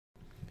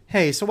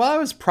Hey, so while I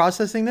was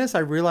processing this, I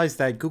realized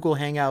that Google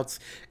Hangouts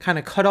kind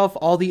of cut off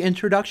all the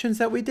introductions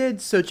that we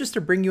did. So just to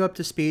bring you up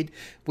to speed,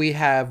 we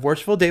have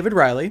Worshipful David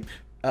Riley,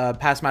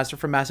 past master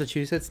from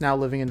Massachusetts, now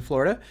living in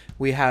Florida.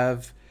 We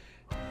have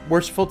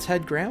Worshipful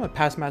Ted Graham, a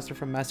past master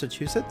from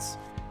Massachusetts.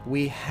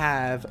 We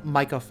have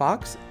Micah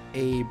Fox,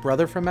 a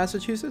brother from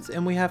Massachusetts.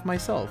 And we have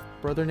myself,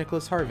 Brother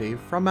Nicholas Harvey,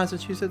 from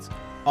Massachusetts,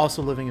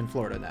 also living in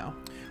Florida now.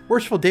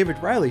 Worshipful David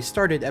Riley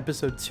started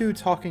episode 2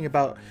 talking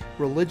about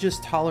religious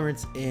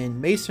tolerance in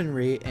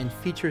Masonry and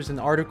features an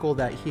article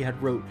that he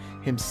had wrote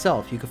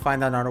himself. You can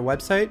find that on our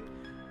website.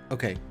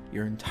 Okay,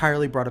 you're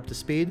entirely brought up to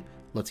speed.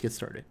 Let's get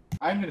started.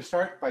 I'm going to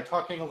start by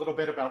talking a little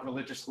bit about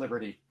religious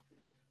liberty.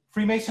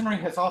 Freemasonry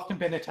has often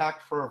been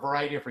attacked for a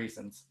variety of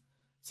reasons.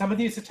 Some of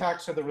these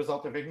attacks are the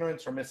result of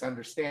ignorance or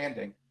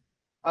misunderstanding.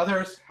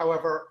 Others,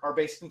 however, are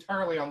based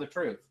entirely on the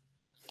truth.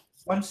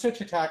 One such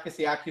attack is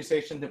the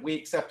accusation that we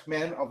accept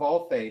men of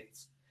all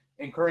faiths,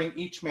 encouraging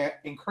each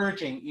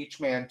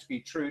man to be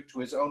true to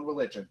his own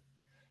religion,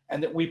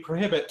 and that we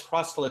prohibit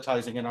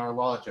proselytizing in our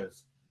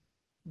lodges.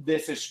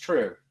 This is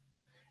true.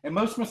 In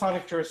most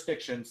Masonic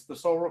jurisdictions, the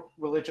sole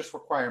religious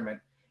requirement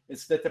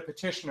is that the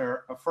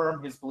petitioner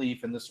affirm his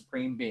belief in the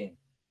Supreme Being.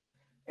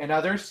 In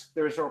others,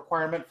 there is a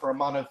requirement for a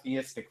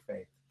monotheistic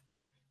faith.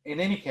 In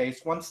any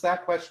case, once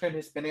that question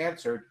has been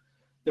answered,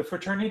 the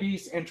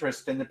fraternity's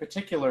interest in the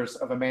particulars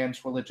of a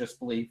man's religious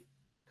belief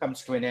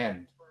comes to an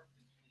end.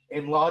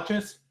 In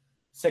lodges,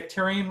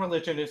 sectarian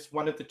religion is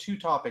one of the two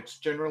topics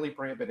generally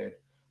prohibited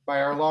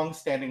by our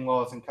long-standing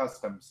laws and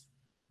customs.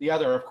 The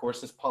other, of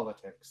course, is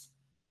politics.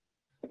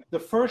 The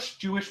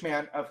first Jewish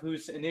man of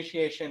whose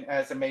initiation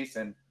as a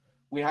Mason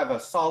we have a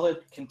solid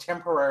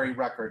contemporary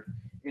record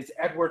is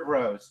Edward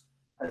Rose,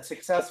 a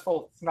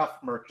successful snuff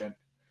merchant.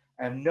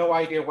 I have no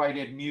idea why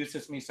it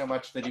amuses me so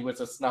much that he was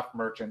a snuff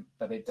merchant,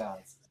 but it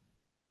does.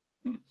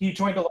 He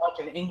joined a lodge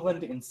in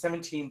England in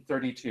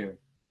 1732.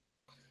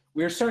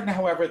 We are certain,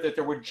 however, that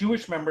there were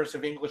Jewish members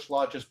of English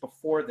lodges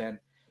before then.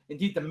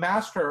 Indeed, the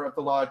master of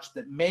the lodge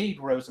that made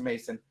Rose a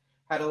Mason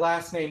had a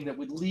last name that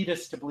would lead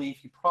us to believe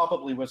he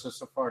probably was a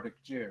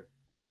Sephardic Jew.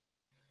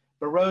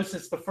 But Rose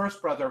is the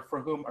first brother for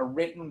whom a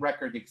written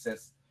record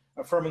exists,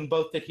 affirming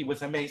both that he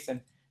was a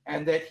Mason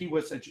and that he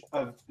was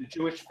of the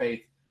Jewish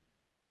faith,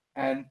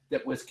 and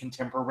that was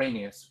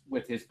contemporaneous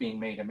with his being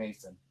made a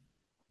Mason.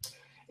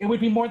 It would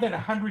be more than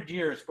 100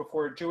 years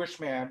before a Jewish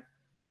man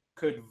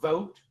could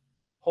vote,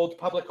 hold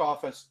public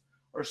office,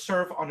 or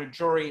serve on a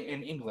jury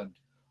in England,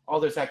 all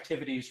those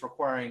activities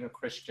requiring a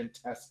Christian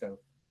test oath.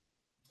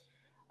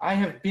 I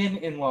have been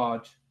in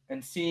lodge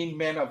and seen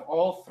men of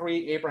all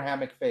three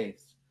Abrahamic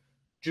faiths,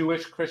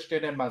 Jewish,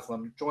 Christian, and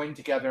Muslim, join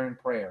together in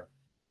prayer.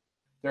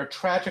 There are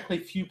tragically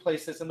few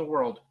places in the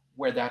world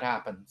where that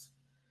happens.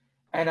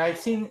 And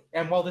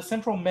while the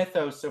central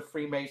mythos of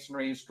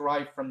Freemasonry is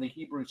derived from the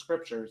Hebrew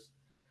scriptures,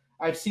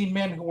 I've seen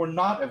men who were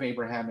not of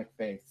Abrahamic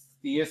faiths,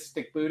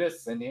 theistic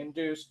Buddhists and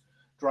Hindus,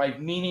 derive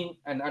meaning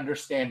and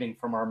understanding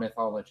from our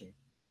mythology.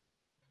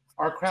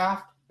 Our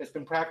craft has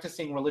been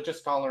practicing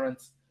religious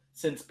tolerance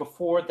since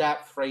before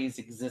that phrase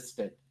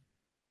existed.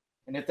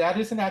 And if that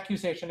is an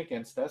accusation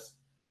against us,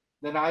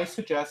 then I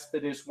suggest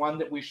that it is one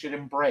that we should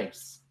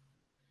embrace.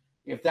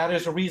 If that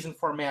is a reason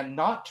for a man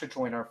not to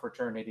join our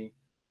fraternity,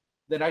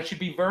 then I should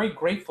be very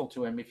grateful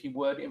to him if he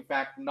would, in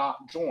fact,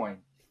 not join,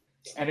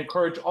 and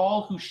encourage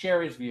all who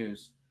share his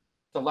views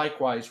to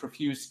likewise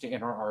refuse to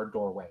enter our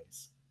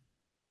doorways.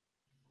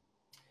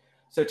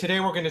 So today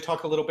we're going to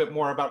talk a little bit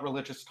more about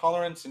religious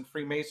tolerance in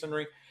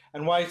Freemasonry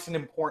and why it's an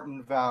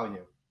important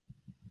value.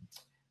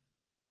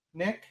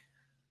 Nick,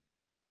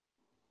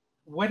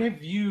 what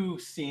have you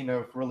seen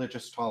of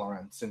religious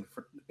tolerance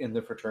in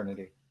the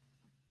fraternity?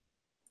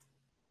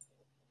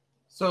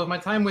 So my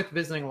time with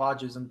visiting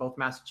lodges in both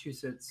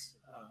Massachusetts,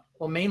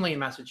 mainly in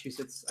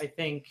Massachusetts, I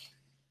think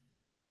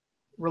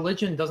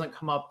religion doesn't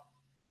come up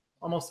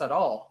almost at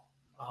all,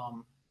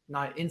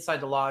 not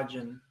inside the lodge.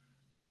 And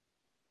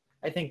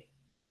I think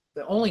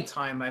the only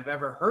time I've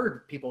ever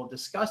heard people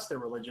discuss their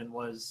religion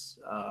was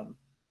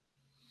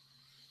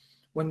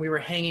when we were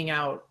hanging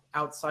out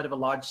outside of a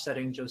lodge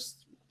setting,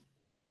 just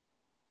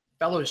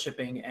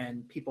fellowshipping,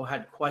 and people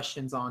had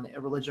questions on a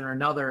religion or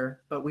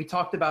another, but we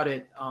talked about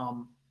it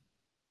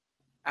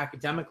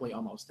academically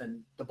almost, and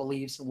the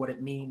beliefs and what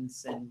it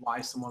means and why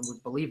someone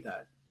would believe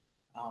that.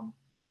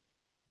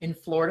 In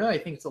Florida, I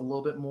think it's a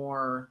little bit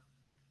more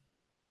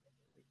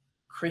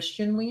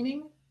Christian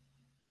leaning.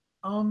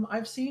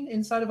 I've seen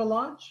inside of a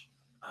lodge.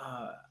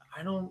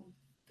 I don't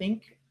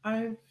think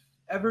I've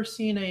ever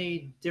seen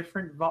a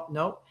different,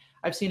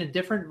 I've seen a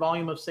different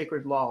volume of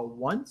sacred law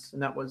once,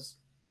 and that was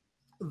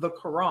the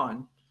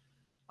Quran.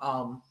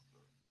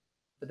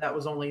 But that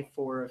was only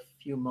for a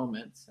few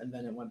moments, and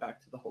then it went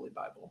back to the Holy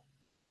Bible.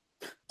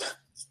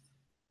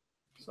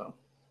 So,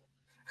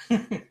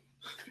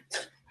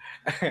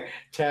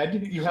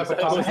 Ted, you have a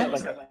comment?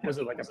 Was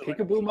it like a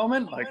peekaboo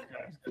moment? Like,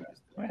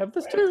 I have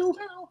this too.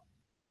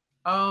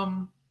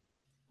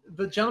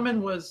 The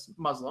gentleman was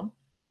Muslim,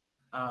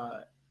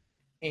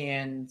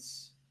 and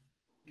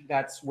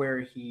that's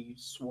where he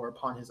swore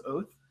upon his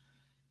oath.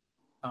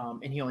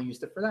 and he only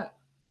used it for that.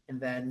 And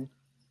then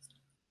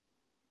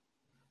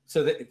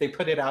So they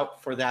put it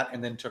out for that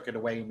and then took it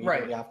away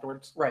immediately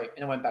afterwards? right,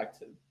 and it went back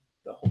to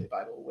the Holy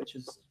Bible, which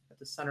is at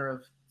the center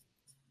of,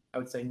 I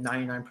would say,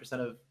 99%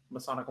 of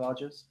Masonic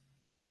lodges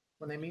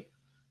when they meet.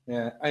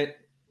 Yeah,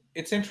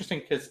 it's interesting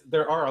because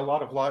there are a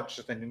lot of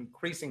lodges, an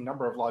increasing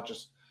number of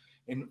lodges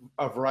in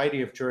a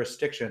variety of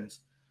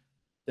jurisdictions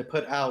that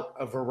put out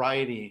a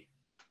variety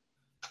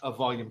of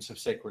volumes of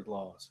sacred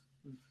laws.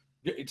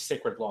 It's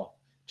sacred law,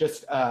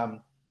 just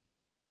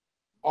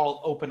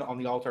all open on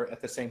the altar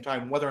at the same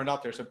time, whether or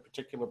not there's a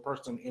particular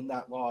person in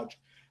that lodge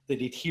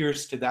that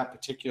adheres to that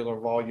particular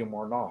volume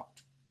or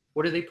not.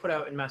 What do they put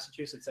out in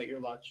Massachusetts at your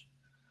lodge?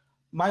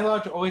 My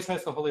lodge always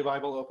has the Holy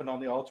Bible open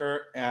on the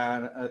altar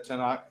and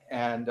Tanakh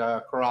and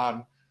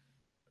Quran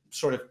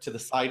sort of to the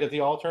side of the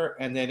altar.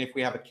 And then if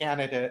we have a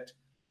candidate,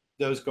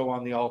 those go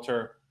on the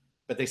altar,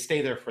 but they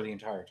stay there for the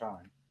entire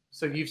time.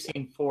 So you've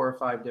seen 4 or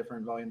 5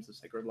 different volumes of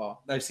sacred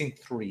law. I've seen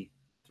 3.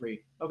 3.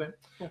 Okay.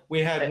 Cool. We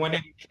had one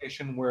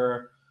initiation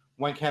where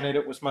one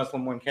candidate was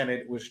Muslim, one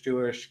candidate was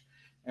Jewish,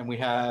 and we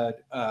had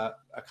a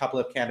couple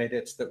of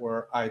candidates that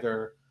were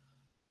either,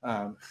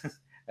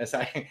 as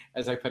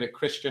I put it,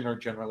 Christian or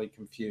generally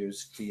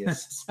confused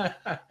theists.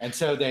 And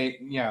so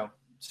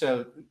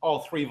so all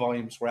 3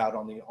 volumes were out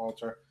on the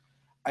altar.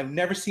 I've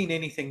never seen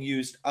anything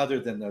used other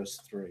than those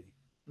 3.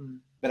 Mm.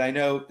 But I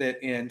know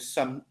that in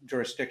some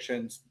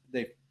jurisdictions,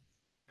 they've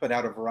put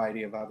out a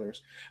variety of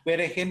others. We had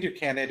a Hindu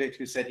candidate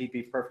who said he'd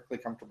be perfectly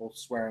comfortable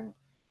swearing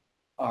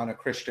on a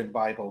Christian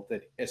Bible,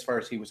 that as far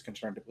as he was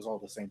concerned, it was all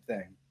the same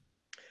thing.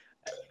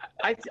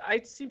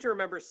 I seem to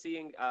remember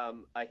seeing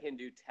a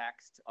Hindu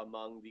text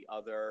among the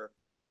other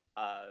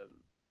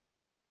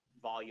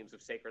volumes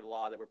of sacred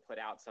law that were put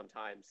out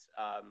sometimes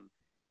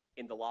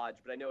in the lodge.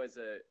 But I know as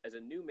a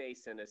new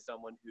Mason, as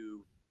someone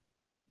who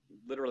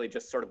literally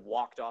just sort of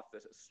walked off the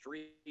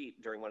street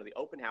during one of the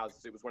open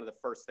houses, it was one of the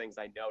first things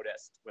I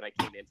noticed when I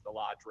came into the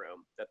lodge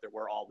room, that there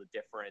were all the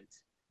different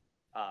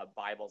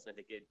Bibles. And I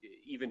think it,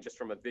 even just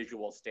from a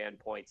visual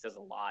standpoint, says a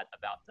lot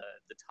about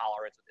the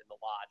tolerance within the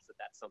lodge,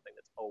 that's something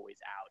that's always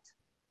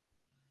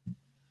out.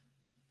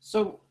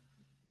 So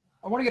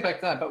I want to get back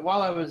to that, but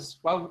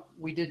while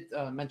we did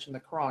mention the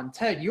Quran,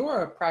 Ted,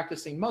 you're a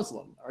practicing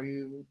Muslim.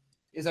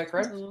 Is that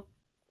correct?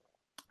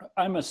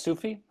 I'm a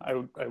Sufi.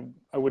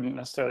 I wouldn't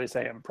necessarily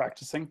say I'm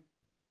practicing.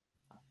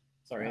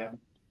 Sorry.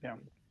 Yeah.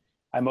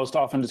 I most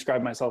often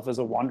describe myself as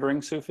a wandering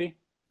Sufi.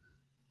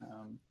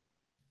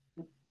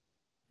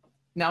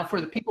 Now, for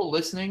the people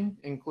listening,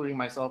 including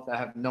myself, that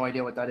have no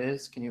idea what that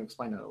is, can you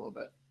explain it a little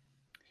bit?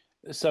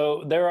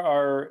 So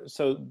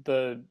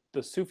the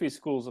Sufi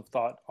schools of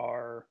thought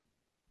are,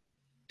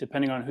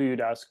 depending on who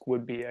you'd ask,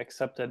 would be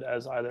accepted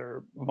as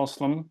either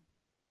Muslim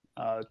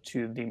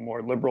to the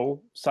more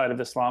liberal side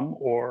of Islam,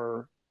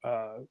 or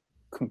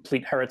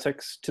complete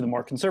heretics to the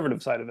more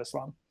conservative side of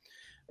Islam.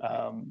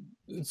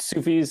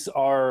 Sufis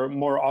are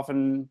more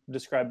often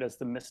described as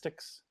the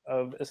mystics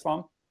of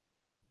Islam.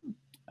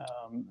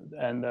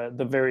 And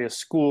the various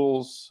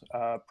schools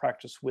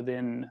practice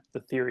within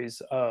the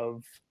theories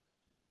of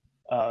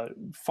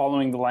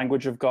following the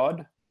language of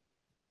God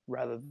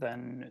rather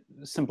than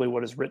simply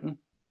what is written,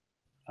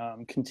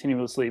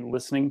 continuously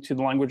listening to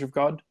the language of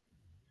God,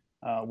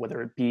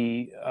 whether it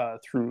be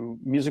through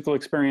musical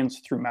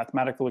experience, through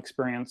mathematical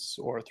experience,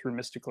 or through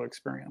mystical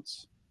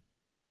experience.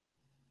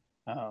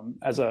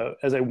 As a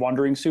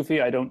wandering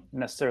Sufi, I don't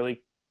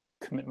necessarily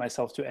commit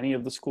myself to any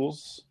of the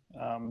schools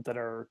that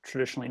are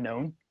traditionally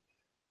known.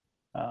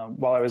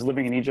 While I was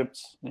living in Egypt,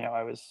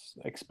 I was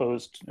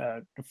exposed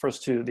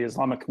first to the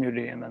Islamic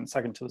community and then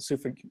second to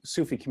the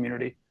Sufi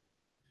community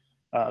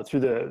through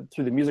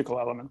the musical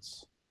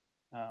elements,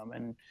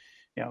 and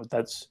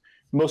that's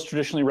most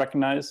traditionally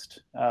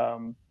recognized,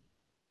 and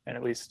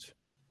at least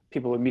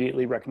people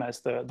immediately recognize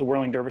the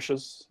whirling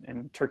dervishes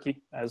in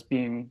Turkey as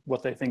being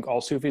what they think all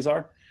Sufis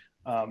are.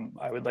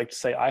 I would like to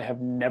say I have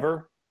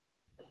never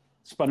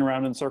spun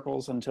around in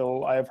circles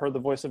until I have heard the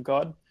voice of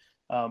God,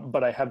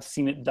 but I have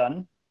seen it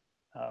done,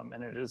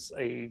 and it is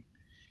a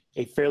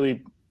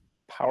fairly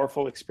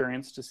powerful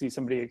experience to see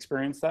somebody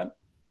experience that.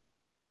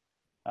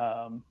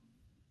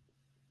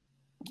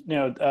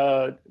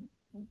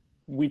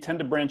 We tend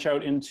to branch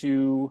out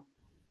into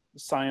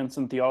science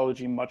and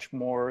theology much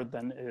more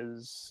than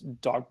is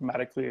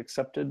dogmatically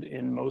accepted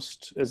in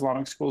most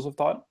Islamic schools of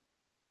thought.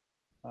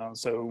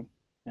 So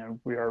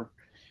we are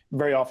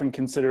very often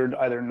considered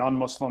either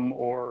non-Muslim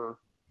or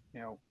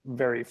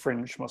very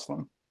fringe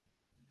Muslim.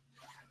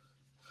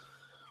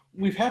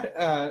 We've had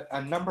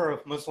a number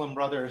of Muslim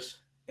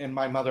brothers in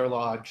my mother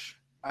lodge.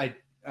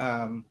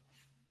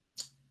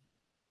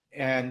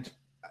 And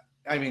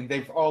I mean,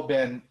 they've all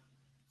been,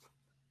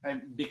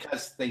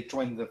 because they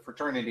joined the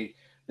fraternity,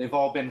 they've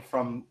all been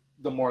from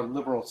the more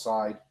liberal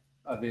side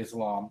of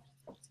Islam,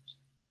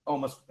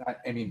 almost,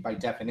 I mean, by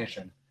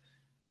definition.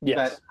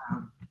 Yes.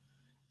 But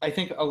I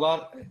think a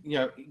lot,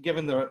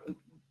 given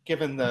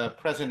the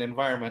present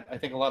environment, I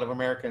think a lot of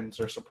Americans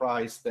are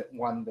surprised that,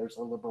 one, there's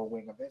a liberal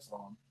wing of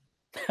Islam.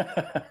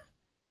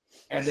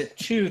 and that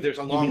two, there's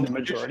a You long mean the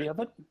majority tradition, of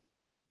it?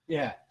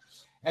 yeah,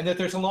 and that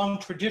there's a long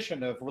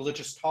tradition of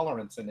religious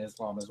tolerance in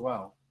Islam as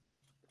well.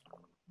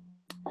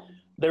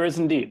 There is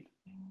indeed.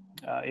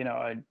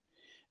 And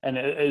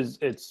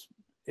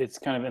it's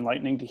kind of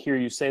enlightening to hear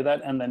you say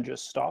that and then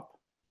just stop,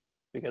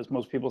 because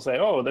most people say,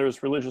 oh,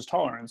 there's religious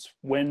tolerance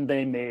when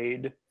they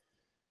made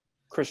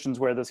Christians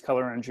wear this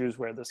color and Jews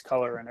wear this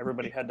color and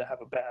everybody had to have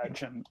a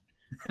badge. And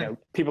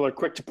people are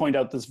quick to point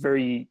out this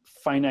very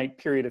finite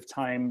period of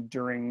time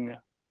during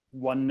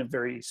one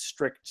very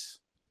strict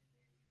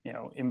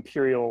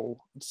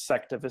imperial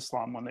sect of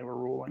Islam when they were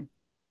ruling.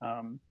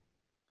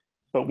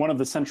 But one of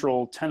the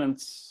central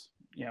tenets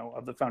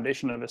of the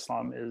foundation of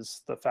Islam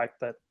is the fact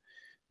that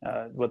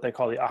what they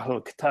call the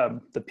Ahlul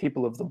Kitab, the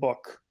people of the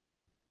book,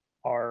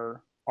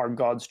 are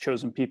God's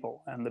chosen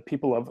people. And the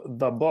people of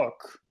the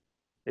book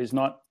is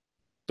not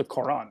the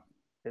Quran.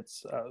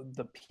 It's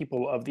the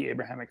people of the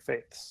Abrahamic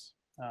faiths.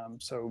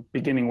 So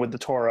beginning with the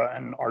Torah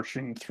and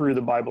arching through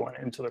the Bible and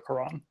into the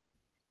Quran.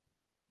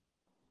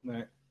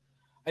 Right.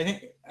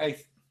 I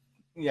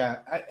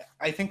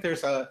think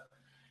there's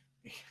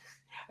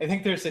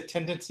a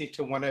tendency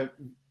to want to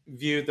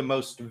view the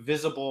most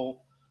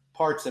visible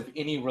parts of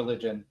any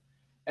religion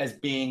as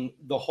being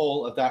the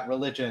whole of that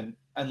religion,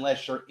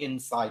 unless you're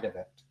inside of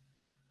it.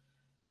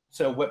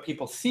 So what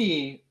people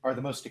see are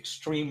the most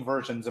extreme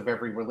versions of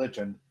every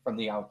religion from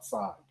the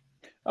outside.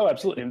 Oh,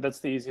 absolutely. And that's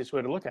the easiest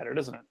way to look at it,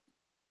 isn't it?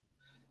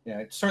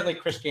 Yeah, certainly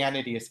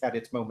Christianity has had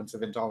its moments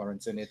of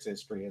intolerance in its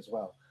history as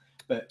well.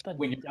 But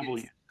when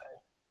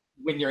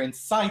you're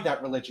inside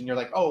that religion, you're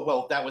like, oh,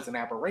 well, that was an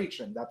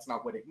aberration. That's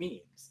not what it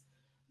means.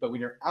 But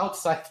when you're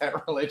outside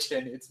that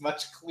religion, it's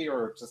much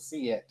clearer to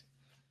see it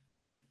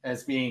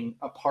as being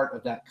a part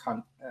of that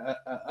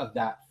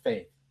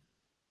faith.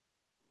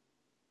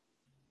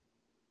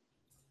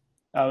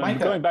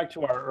 Going back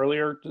to our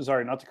earlier,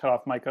 sorry, not to cut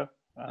off Micah,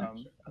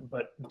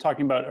 but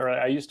talking about,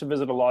 I used to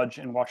visit a lodge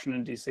in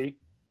Washington, D.C.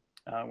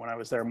 When I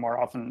was there more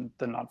often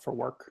than not for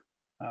work.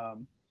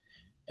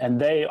 And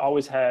they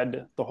always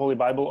had the Holy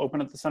Bible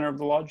open at the center of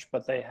the lodge,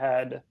 but they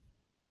had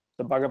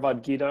the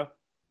Bhagavad Gita,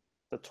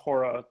 the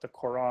Torah, the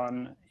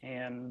Quran,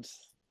 and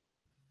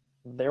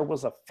there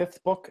was a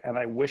fifth book, and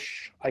I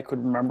wish I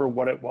could remember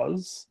what it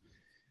was.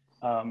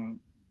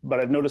 But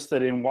I've noticed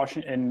that in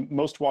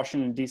most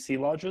Washington, D.C.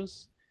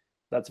 lodges,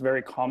 that's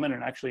very common.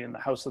 And actually in the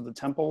House of the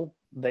Temple,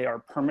 they are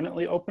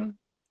permanently open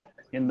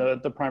in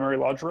the primary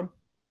lodge room.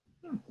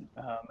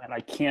 And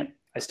I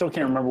still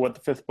can't remember what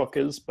the fifth book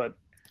is, but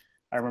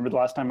I remember the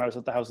last time I was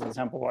at the House of the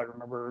Temple, I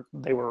remember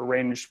they were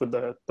arranged with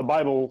the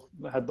Bible,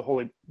 had the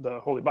Holy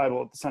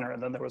Bible at the center,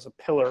 and then there was a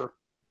pillar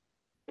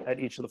at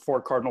each of the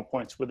four cardinal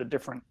points with a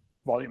different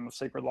volume of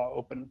sacred law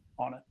open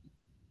on it.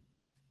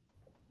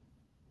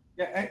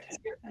 Yeah,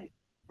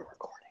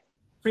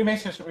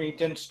 Freemasonry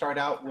didn't start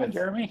out with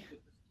Jeremy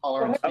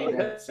tolerance being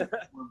a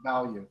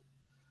value,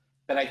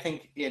 but I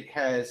think it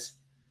has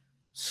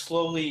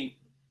slowly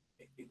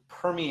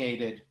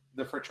permeated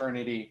the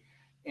fraternity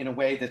in a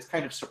way that's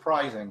kind of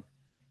surprising,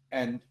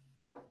 and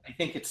I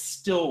think it's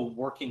still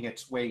working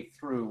its way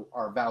through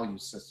our value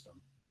system,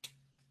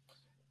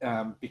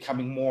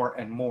 becoming more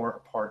and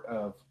more a part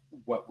of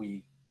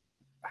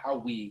how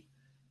we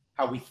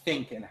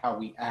think and how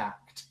we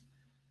act.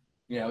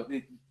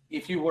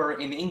 If you were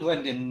in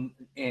England in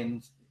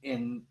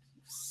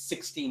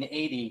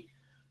 1680,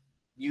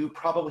 you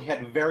probably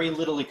had very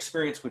little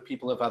experience with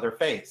people of other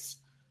faiths.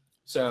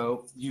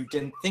 So you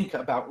didn't think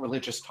about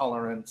religious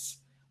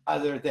tolerance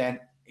other than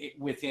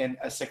within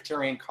a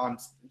sectarian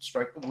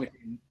construct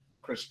within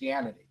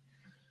Christianity.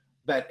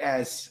 But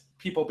as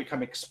people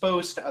become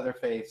exposed to other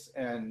faiths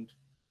and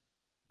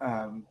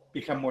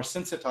become more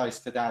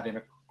sensitized to that in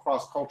a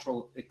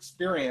cross-cultural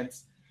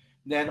experience,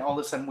 then all of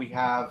a sudden we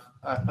have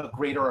a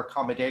greater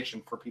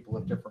accommodation for people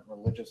of different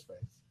religious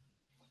faiths.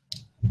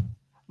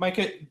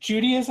 Micah,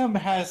 Judaism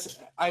has,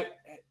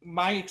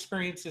 my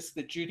experience is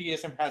that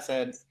Judaism has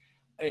a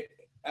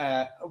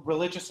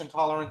religious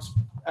intolerance,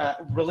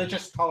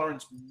 religious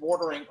tolerance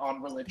bordering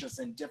on religious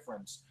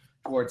indifference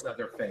towards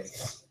other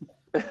faiths.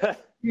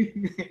 That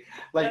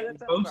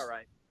sounds about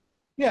right.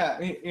 Yeah,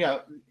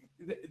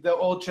 the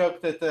old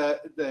joke that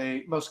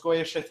the most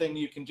goyish thing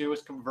you can do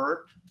is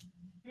convert.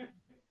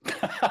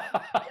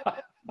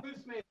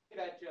 Who's made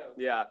that joke?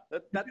 Yeah,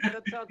 that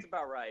sounds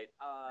about right.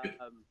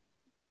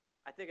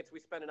 I think we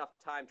spend enough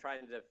time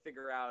trying to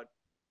figure out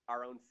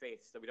our own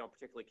faiths that we don't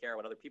particularly care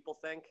what other people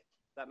think.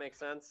 That makes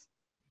sense.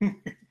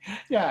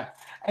 Yeah,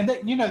 and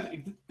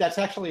that's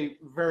actually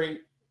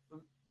very,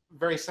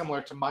 very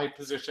similar to my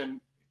position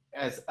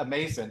as a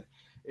Mason.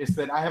 Is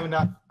that I have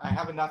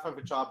enough of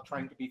a job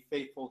trying to be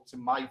faithful to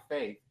my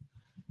faith,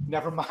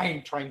 never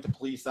mind trying to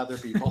please other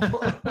people.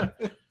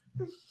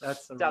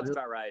 Sounds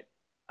about right.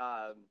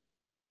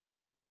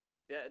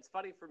 Yeah, it's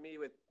funny for me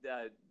with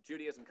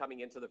Judaism coming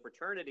into the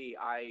fraternity.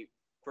 I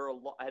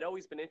had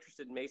always been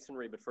interested in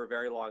Masonry, but for a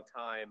very long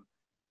time,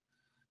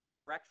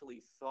 I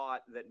actually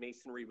thought that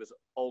Masonry was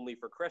only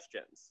for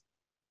Christians,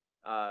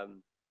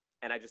 and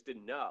I just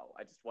didn't know.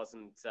 I just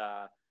wasn't.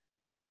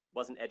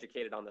 wasn't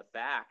educated on the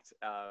fact.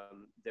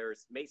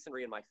 There's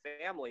Masonry in my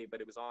family, but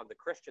it was on the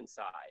Christian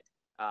side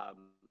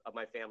of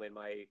my family. And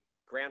my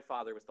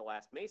grandfather was the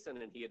last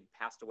Mason, and he had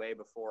passed away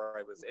before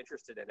I was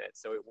interested in it.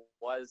 So it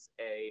was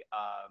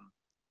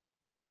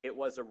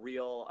a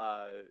real,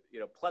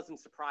 pleasant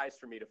surprise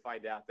for me to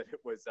find out that it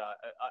was an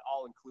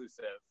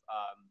all-inclusive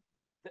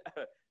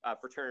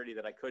fraternity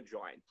that I could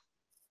join.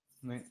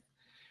 Right.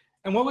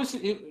 And what was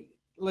it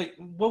like?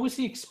 What was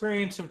the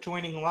experience of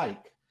joining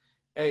like,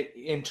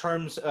 in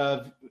terms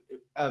of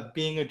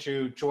being a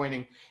Jew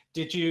joining?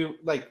 Did you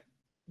like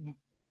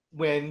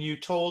when you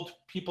told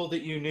people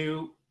that you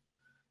knew,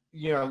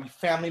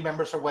 family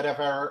members or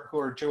whatever who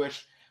are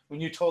Jewish, when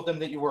you told them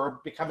that you were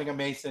becoming a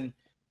Mason,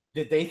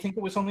 did they think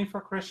it was only for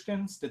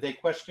Christians? Did they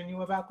question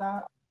you about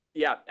that?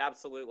 Yeah,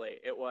 absolutely.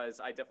 It was.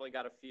 I definitely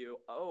got a few.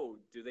 Oh,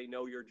 do they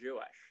know you're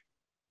Jewish?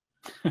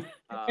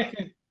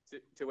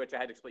 To which I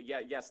had to explain.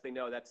 Yeah, yes, they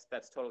know.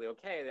 That's totally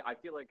okay. I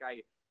feel like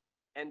I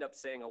end up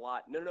saying a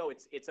lot. No,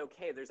 it's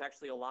okay. There's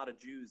actually a lot of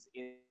Jews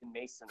in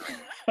Masonry.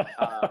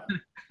 I'm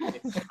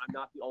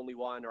not the only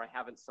one, or I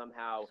haven't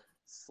somehow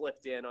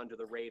slipped in under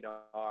the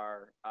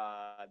radar.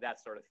 That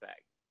sort of thing.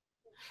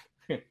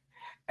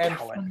 And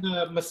from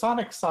the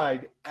Masonic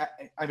side,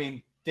 I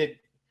mean, do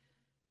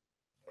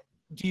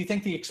you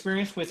think the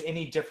experience was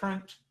any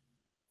different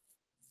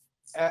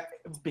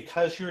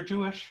because you're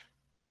Jewish?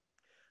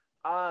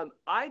 I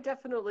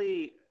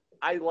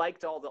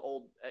liked all the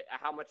old,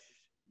 how much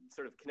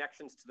sort of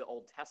connections to the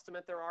Old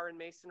Testament there are in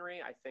Masonry.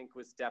 I think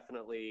was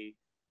definitely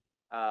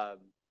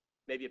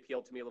maybe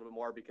appealed to me a little bit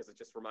more because it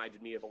just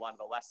reminded me of a lot of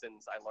the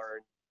lessons I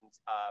learned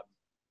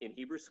in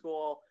Hebrew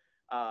school.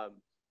 The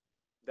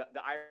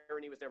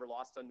irony was never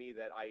lost on me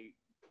that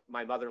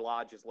my mother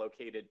lodge is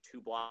located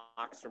 2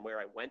 blocks from where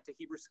I went to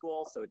Hebrew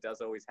school, so it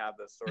does always have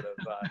this sort of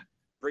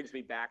brings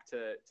me back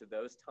to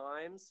those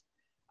times.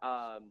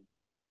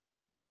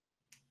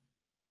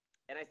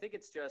 And I think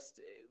it's just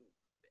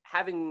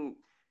having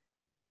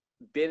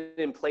been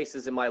in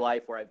places in my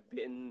life where I've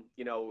been,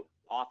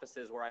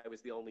 offices where I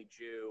was the only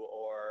Jew,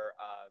 or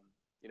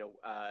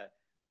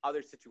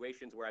other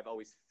situations where I've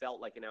always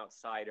felt like an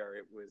outsider.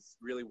 It was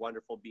really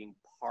wonderful being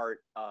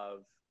part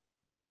of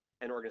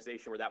an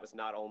organization where that was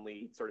not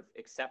only sort of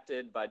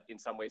accepted, but in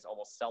some ways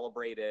almost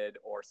celebrated,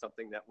 or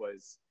something that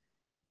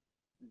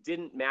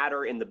didn't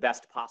matter in the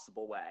best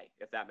possible way,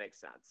 if that makes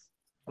sense.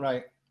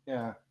 Right.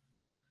 Yeah.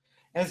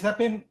 Is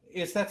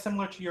that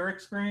similar to your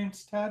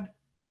experience, Ted?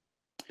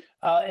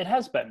 It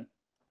has been.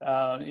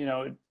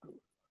 I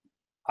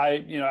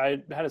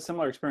had a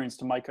similar experience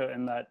to Micah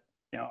in that,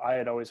 I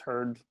had always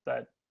heard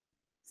that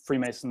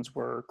Freemasons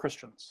were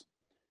Christians.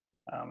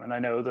 And I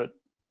know that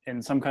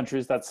in some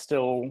countries that's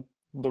still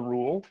the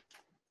rule.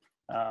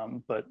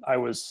 But I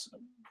was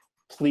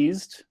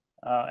pleased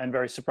and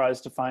very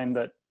surprised to find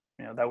that,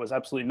 that was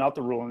absolutely not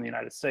the rule in the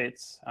United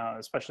States,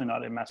 especially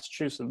not in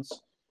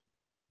Massachusetts.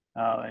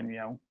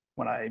 And,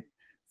 when I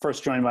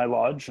first joined my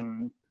lodge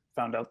and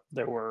found out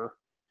there were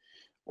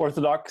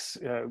Orthodox,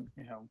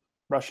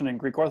 Russian and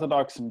Greek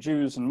Orthodox and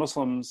Jews and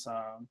Muslims.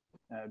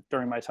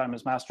 During my time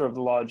as master of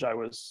the lodge, I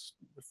was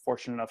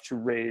fortunate enough to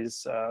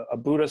raise a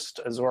Buddhist,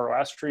 a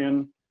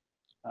Zoroastrian,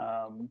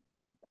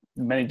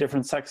 many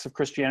different sects of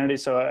Christianity.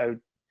 So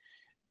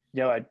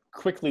I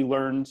quickly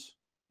learned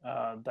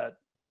that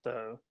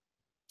the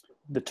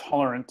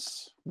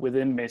tolerance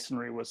within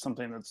Masonry was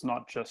something that's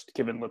not just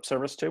given lip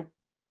service to.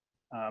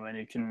 And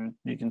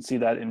you can see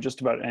that in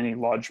just about any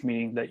lodge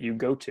meeting that you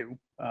go to,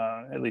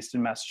 at least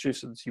in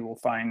Massachusetts. You will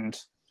find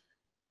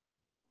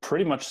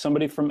pretty much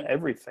somebody from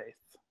every faith,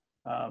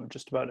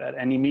 just about at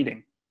any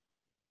meeting,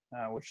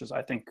 which is,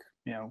 I think,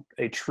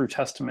 a true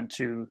testament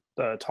to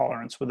the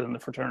tolerance within the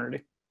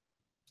fraternity.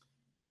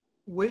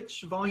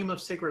 Which volume of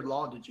sacred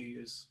law did you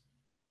use?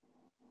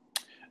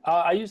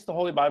 I used the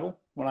Holy Bible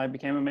when I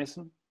became a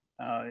Mason.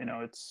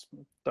 It's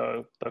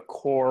the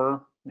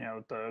core,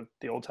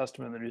 the Old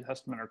Testament and the New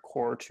Testament are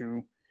core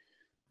to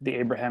the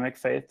Abrahamic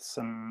faiths.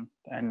 And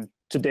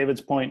to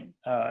David's point,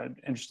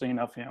 interesting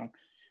enough,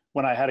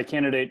 when I had a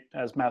candidate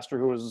as master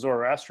who was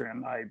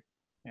Zoroastrian, I,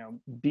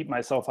 beat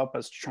myself up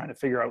as trying to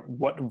figure out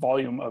what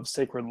volume of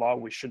sacred law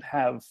we should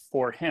have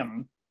for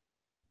him.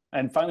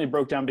 And finally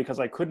broke down because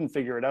I couldn't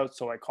figure it out.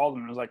 So I called him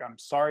and was like, I'm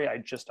sorry,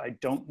 I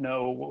don't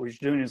know what we should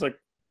do. And he's like,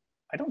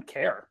 I don't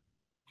care.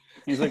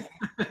 He's like,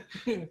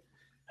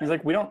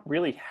 we don't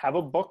really have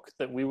a book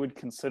that we would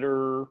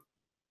consider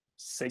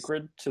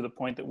sacred to the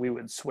point that we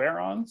would swear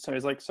on. So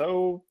he's like,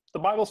 so the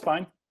Bible's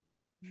fine.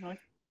 I'm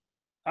like,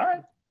 all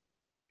right.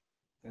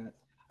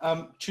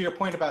 To your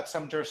point about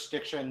some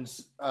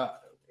jurisdictions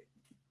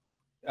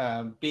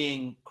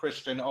being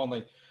Christian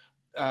only,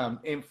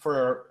 and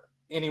for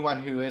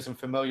anyone who isn't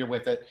familiar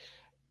with it,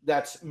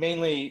 that's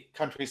mainly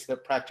countries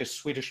that practice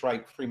Swedish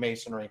Rite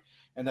Freemasonry,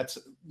 and that's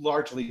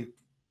largely,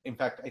 in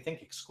fact, I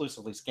think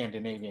exclusively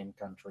Scandinavian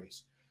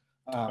countries.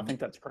 I think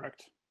that's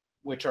correct.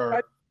 Which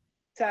are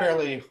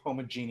fairly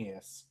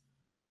homogeneous.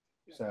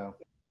 So.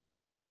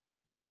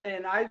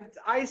 And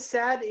I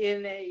sat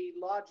in a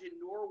lodge in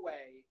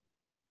Norway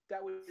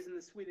that was in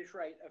the Swedish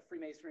Rite of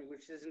Freemasonry,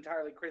 which is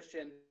entirely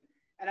Christian.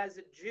 And as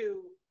a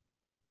Jew,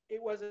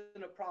 it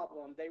wasn't a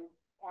problem. They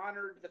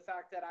honored the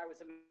fact that I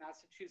was a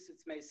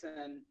Massachusetts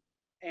Mason,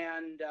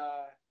 and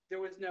there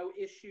was no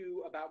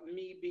issue about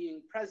me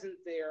being present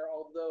there,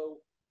 although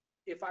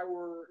if I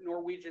were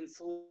Norwegian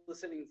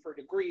soliciting for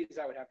degrees,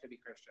 I would have to be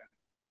Christian.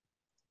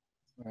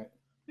 Right.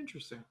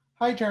 Interesting.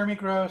 Hi, Jeremy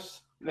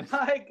Gross.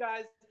 Hi,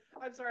 guys.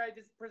 I'm sorry, I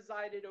just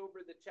presided over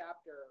the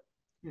chapter,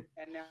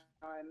 and now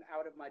I'm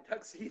out of my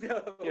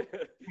tuxedo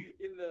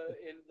in the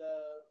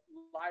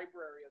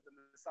library of the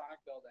Masonic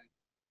building.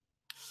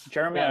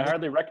 Jeremy, I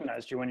hardly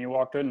recognized you when you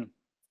walked in.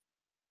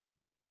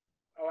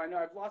 Oh, I know.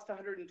 I've lost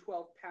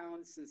 112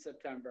 pounds since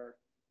September.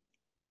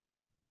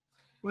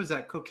 What is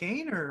that,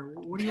 cocaine or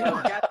what do you Oh,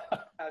 want?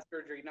 gas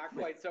surgery, not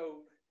quite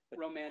so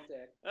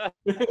romantic.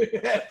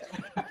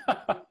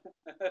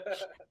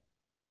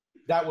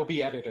 That will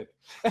be edited.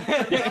 I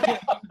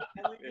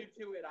leave you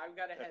to it. I've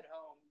got to head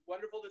home.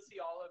 Wonderful to see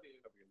all of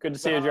you. Good to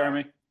see you,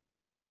 Jeremy.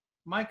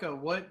 Micah,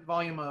 what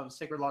volume of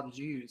Sacred Law did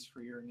you use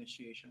for your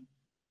initiation?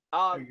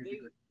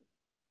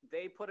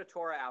 They put a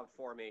Torah out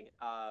for me,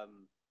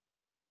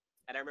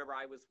 and I remember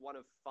I was one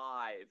of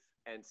 5,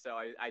 and so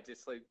I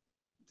just like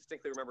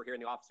distinctly remember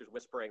hearing the officers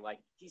whispering, like,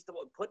 "He's the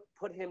one.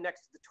 Put him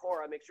next to the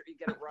Torah. Make sure you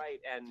get it right."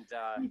 And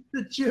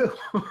The Jew.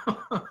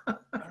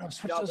 I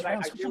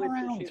really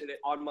appreciated it.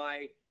 On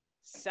my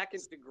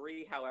second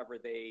degree, however,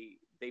 they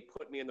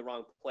put me in the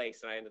wrong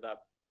place, and I ended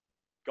up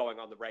going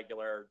on the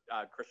regular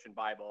Christian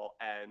Bible,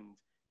 and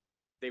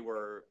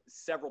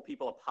several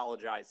people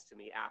apologized to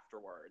me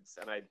afterwards,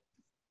 and I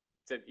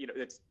said,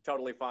 it's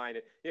totally fine.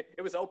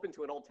 It was open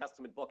to an Old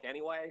Testament book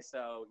anyway,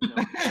 so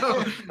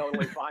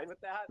totally fine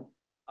with that.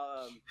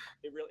 I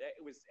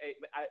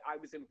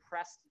was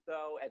impressed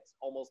though at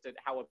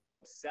how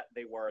upset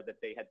they were that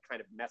they had kind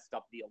of messed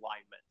up the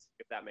alignment,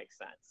 if that makes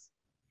sense.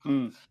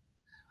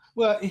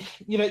 Well,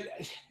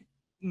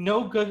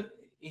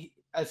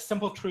 a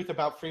simple truth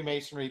about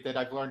Freemasonry that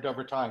I've learned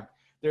over time: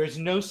 there is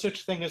no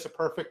such thing as a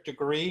perfect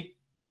degree,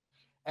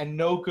 and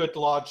no good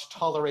lodge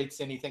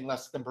tolerates anything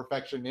less than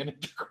perfection in a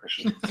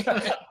degree.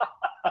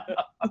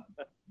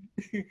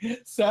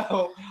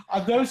 So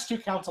on those 2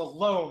 counts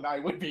alone, I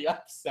would be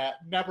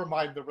upset, never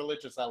mind the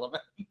religious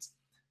element.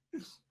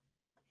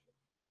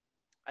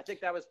 I think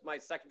that was my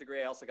second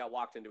degree. I also got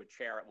walked into a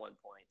chair at one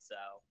point, so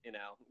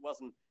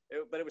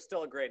but it was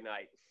still a great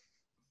night.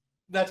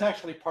 That's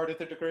actually part of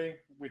the degree.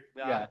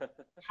 Yeah.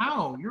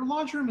 How? Your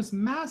lodge room is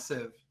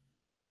massive.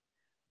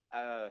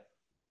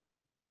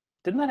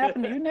 Didn't that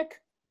happen to you,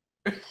 Nick?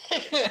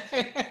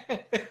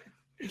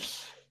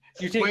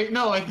 Wait,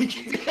 no, I think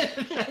you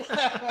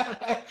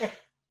did.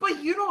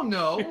 But you don't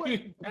know.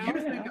 You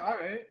think, all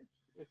right.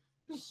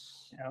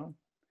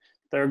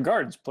 There are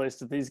guards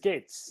placed at these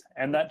gates,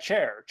 and that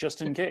chair,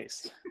 just in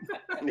case.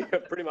 Yeah,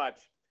 pretty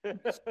much.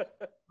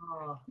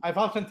 I've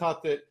often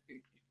thought that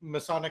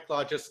Masonic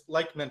lodges,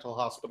 like mental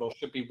hospitals,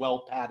 should be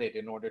well padded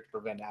in order to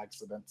prevent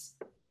accidents.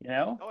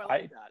 Oh, I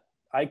like that.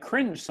 I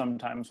cringe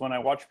sometimes when I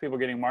watch people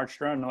getting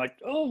marched around and like,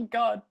 oh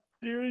God,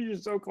 you're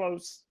so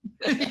close.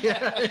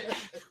 Yeah,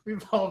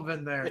 we've all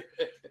been there.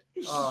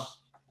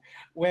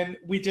 When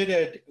we did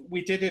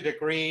a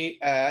degree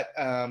at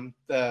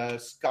the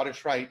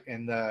Scottish Rite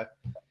in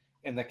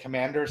the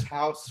commander's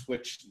house,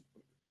 which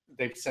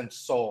they've since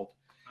sold,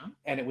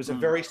 and it was a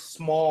very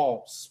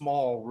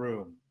small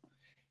room,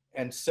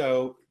 and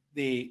so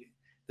the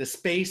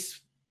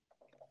space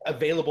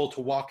available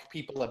to walk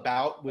people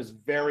about was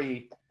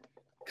very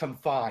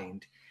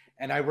confined.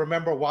 And I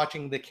remember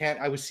watching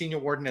I was senior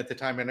warden at the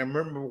time, and I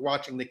remember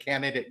watching the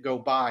candidate go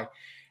by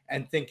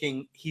and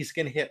thinking he's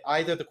going to hit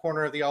either the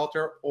corner of the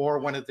altar or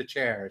one of the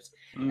chairs.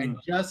 And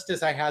just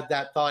as I had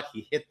that thought,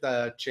 he hit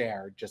the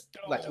chair.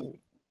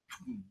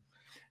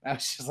 I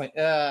was just like,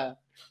 yeah,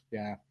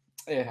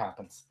 it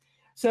happens.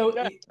 So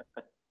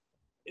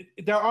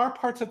there are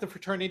parts of the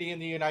fraternity in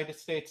the United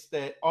States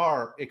that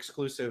are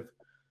exclusive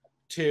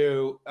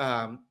to,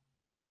 and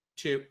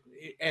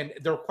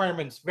the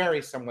requirements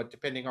vary somewhat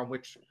depending on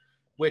which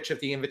of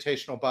the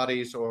invitational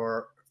bodies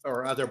or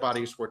other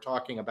bodies we're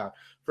talking about.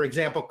 For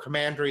example,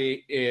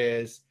 commandery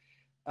is,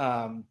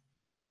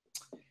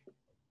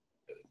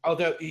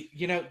 although,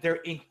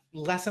 they're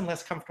less and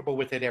less comfortable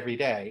with it every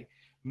day.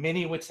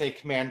 Many would say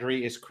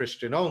commandery is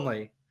Christian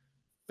only,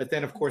 but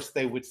then of course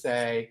they would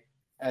say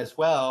as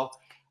well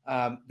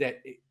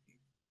that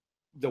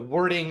the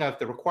wording of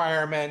the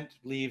requirement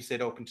leaves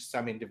it open to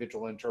some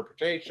individual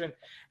interpretation.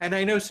 And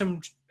I know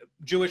some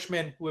Jewish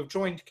men who have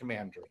joined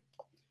commandery.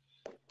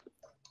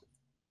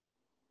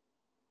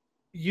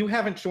 You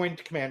haven't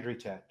joined commandery,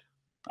 Ted.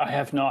 I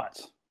have not.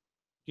 Do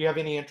you have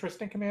any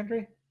interest in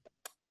commandery?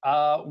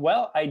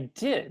 Well, I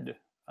did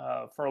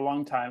for a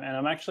long time,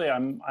 and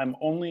I'm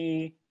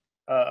only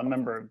a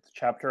member of the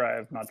chapter. I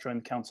have not joined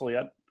the council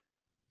yet,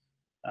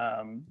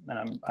 and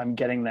I'm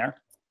getting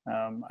there.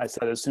 I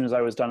said as soon as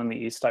I was done in the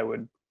East, I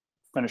would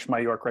finish my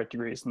York Rite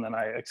degrees, and then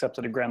I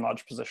accepted a Grand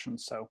Lodge position.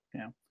 So,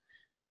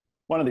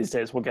 one of these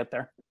days we'll get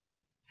there.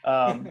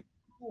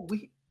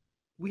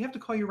 we have to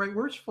call you right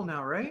worshipful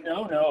now, right?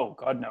 No,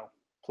 God, no,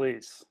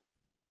 please.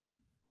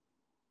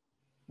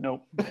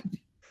 Nope.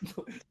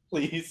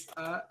 Please.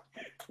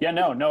 Yeah,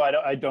 no,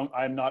 I don't.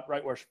 I'm not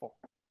right worshipful.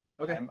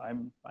 Okay.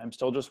 I'm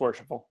still just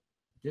worshipful.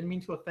 Didn't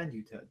mean to offend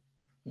you, Ted.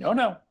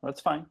 No,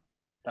 that's fine.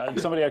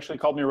 Somebody actually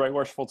called me right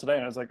worshipful today,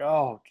 and I was like,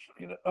 oh.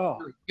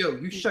 Yo,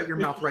 you shut your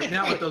mouth right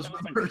now with those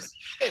words.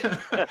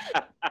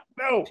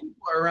 No. People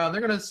are around.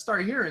 They're gonna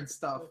start hearing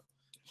stuff.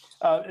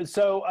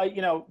 So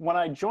when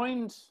I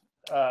joined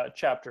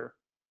chapter,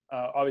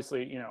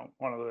 obviously,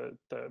 one of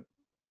the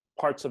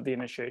parts of the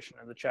initiation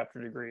of the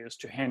chapter degree is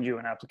to hand you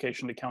an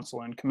application to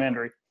council and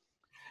commandery.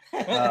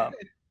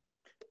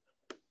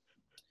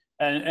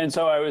 And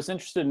so I was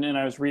interested in, and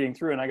I was reading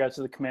through, and I got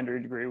to the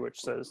commandery degree,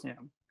 which says,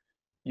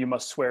 you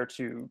must swear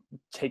to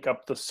take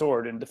up the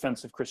sword in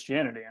defense of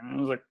Christianity. And I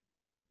was like,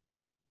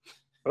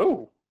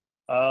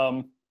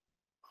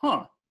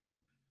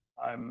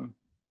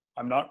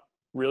 I'm not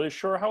really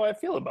sure how I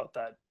feel about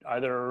that,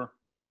 either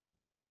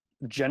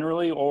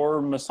generally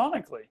or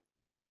Masonically.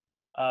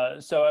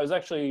 So I was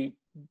actually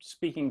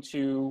speaking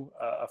to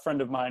a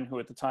friend of mine who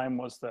at the time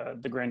was the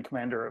Grand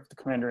Commander of the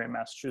Commandery in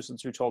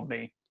Massachusetts, who told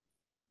me,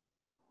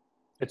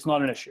 it's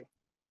not an issue.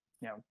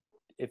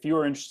 If you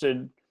are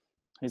interested,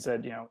 he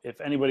said,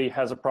 if anybody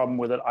has a problem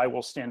with it, I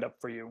will stand up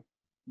for you.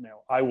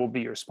 I will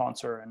be your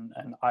sponsor,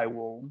 and I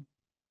will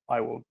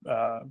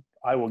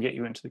get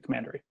you into the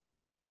commandery.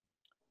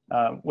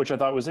 Which I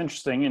thought was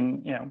interesting.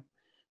 And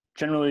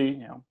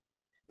generally,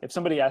 if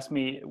somebody asked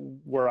me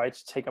were I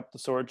to take up the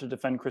sword to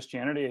defend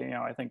Christianity,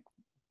 I think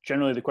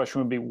generally the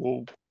question would be,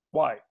 well,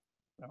 why?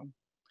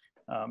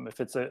 If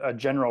it's a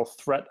general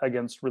threat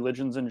against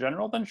religions in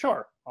general, then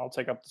sure, I'll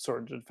take up the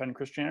sword to defend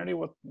Christianity.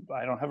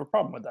 I don't have a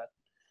problem with that.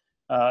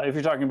 If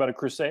you're talking about a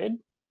crusade,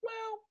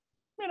 well,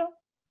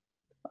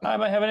 I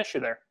might have an issue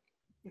there.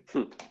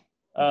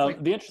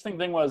 The interesting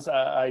thing was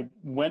I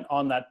went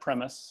on that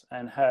premise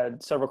and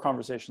had several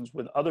conversations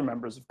with other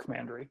members of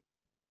commandery,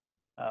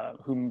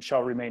 whom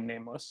shall remain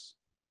nameless,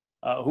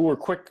 who were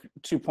quick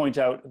to point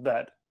out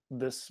that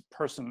this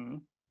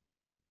person,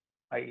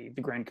 i.e.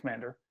 the Grand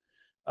Commander,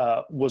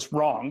 was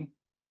wrong,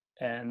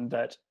 and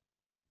that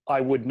I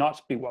would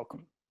not be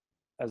welcome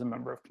as a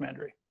member of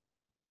commandery.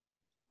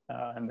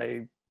 And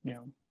they,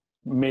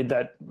 made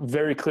that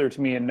very clear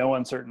to me in no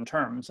uncertain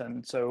terms.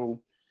 And so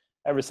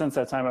ever since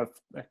that time, I've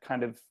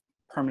kind of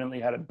permanently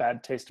had a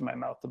bad taste in my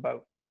mouth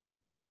about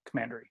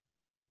commandery.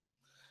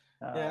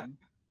 Yeah.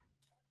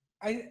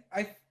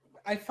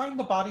 I find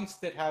the bodies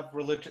that have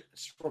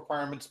religious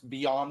requirements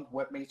beyond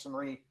what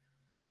Masonry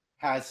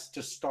has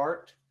to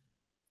start,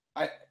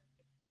 I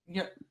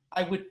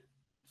would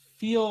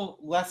feel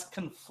less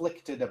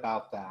conflicted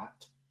about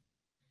that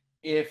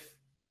if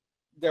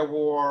there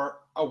were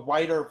a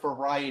wider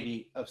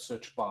variety of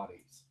such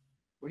bodies.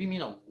 What do you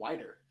mean a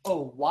wider?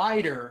 Oh,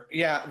 wider.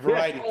 Yeah,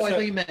 variety. Oh, I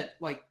thought you meant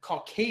like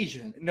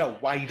Caucasian. No,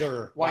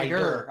 wider.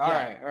 Wider. All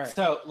right.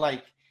 So,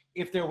 like,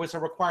 if there was a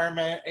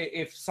requirement,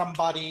 if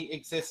somebody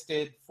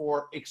existed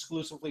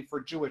exclusively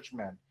for Jewish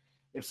men,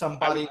 if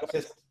somebody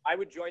I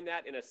would join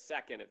that in a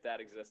second if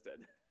that existed.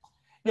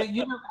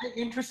 Yeah,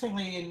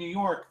 interestingly, in New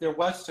York, there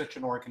was such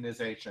an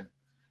organization,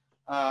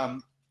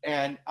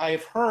 and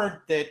I've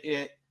heard that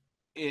it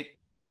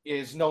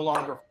is no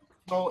longer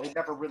functional. It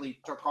never really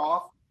took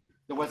off.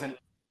 There wasn't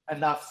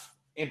enough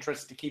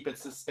interest to keep it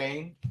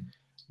sustained,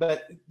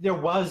 but there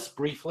was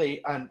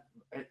briefly,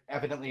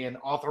 evidently, an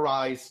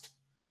authorized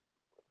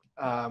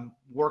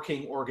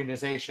working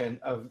organization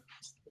of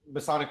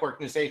Masonic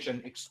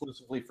organization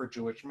exclusively for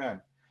Jewish men.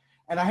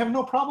 And I have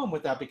no problem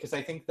with that, because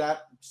I think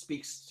that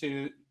speaks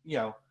to,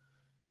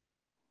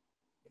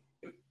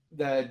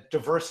 the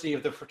diversity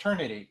of the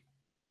fraternity.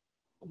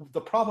 The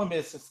problem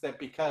is that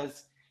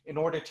because in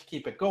order to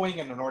keep it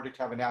going and in order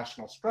to have a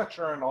national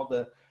structure and all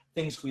the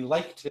things we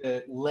like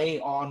to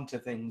lay on to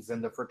things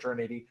in the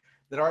fraternity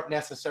that aren't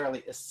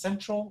necessarily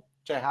essential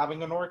to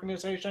having an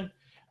organization,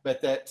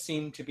 but that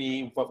seem to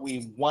be what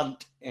we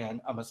want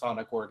in a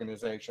Masonic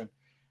organization,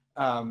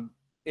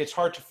 it's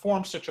hard to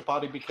form such a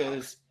body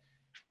because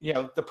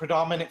the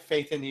predominant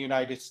faith in the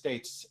United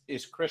States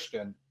is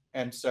Christian.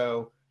 And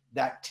so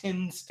that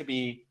tends to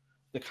be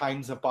the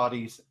kinds of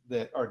bodies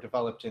that are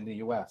developed in the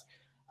US.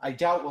 I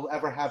doubt we'll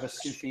ever have a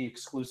Sufi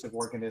exclusive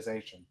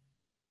organization.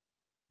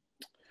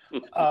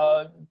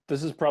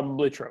 This is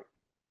probably true.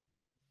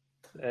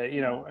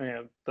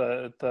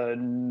 The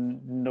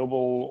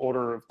noble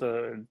order of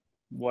the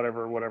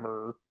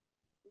whatever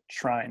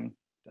shrine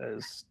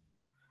is.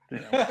 I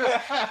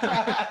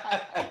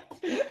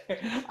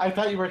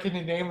thought you were going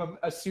to name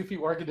a Sufi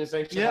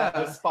organization on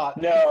the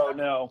spot.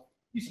 No.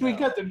 We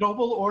got the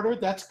noble order.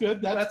 That's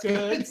good. That's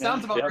good. It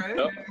sounds about right.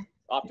 Nope.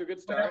 Off to a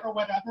good start.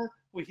 Whatever.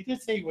 Well, he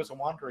did say he was a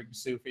wandering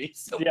Sufi.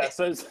 So yeah,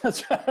 so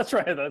that's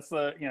right. That's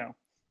the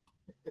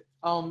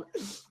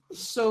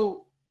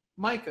So,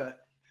 Micah,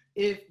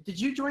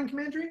 did you join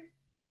commandery?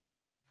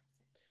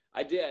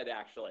 I did,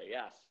 actually.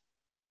 Yes.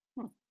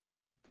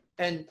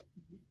 And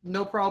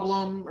no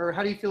problem, or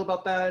how do you feel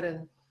about that?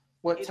 And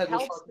what It Ted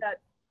was helps talking?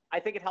 that I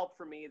think it helped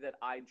for me that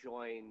I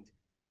joined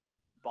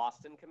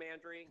Boston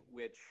Commandery,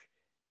 which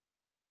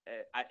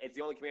it's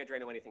the only commandery I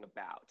know anything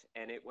about,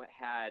 and it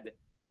had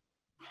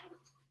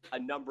a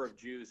number of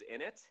Jews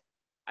in it.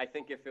 I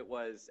think if it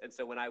was, and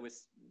so when I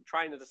was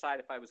trying to decide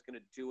if I was going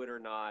to do it or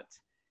not,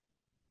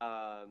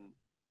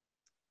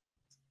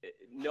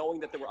 knowing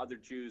that there were other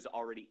Jews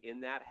already in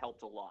that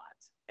helped a lot.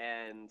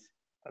 And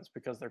that's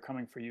because they're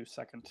coming for you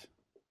second.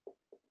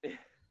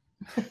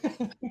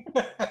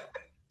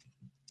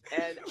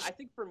 And I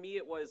think for me,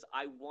 it was,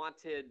 I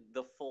wanted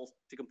to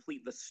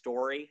complete the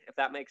story, if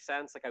that makes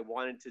sense. Like I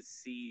wanted to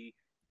see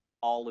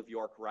all of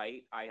York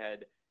Rite. I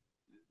had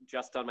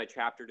just done my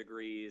chapter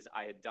degrees.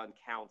 I had done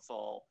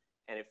council,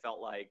 and it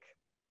felt like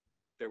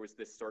there was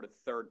this sort of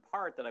third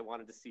part that I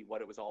wanted to see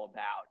what it was all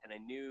about. And I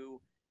knew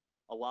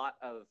a lot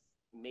of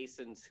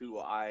Masons who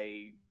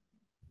I,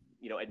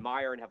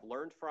 admire and have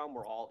learned from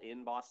were all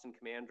in Boston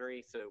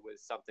Commandery. So it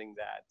was something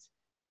that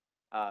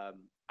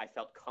I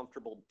felt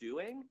comfortable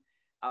doing.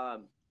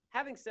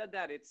 Having said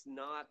that,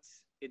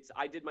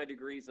 I did my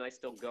degrees and I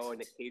still go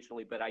and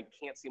occasionally, but I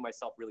can't see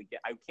myself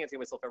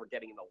ever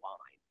getting in the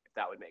line, if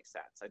that would make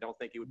sense. I don't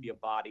think it would be a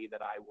body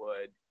that I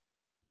would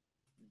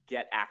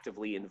get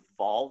actively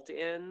involved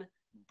in,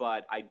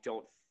 but I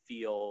don't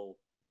feel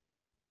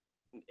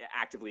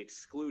actively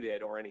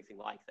excluded or anything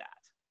like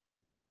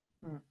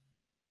that.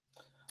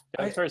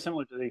 Yeah, it's very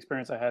similar to the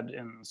experience I had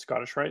in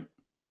Scottish Rite.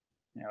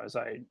 As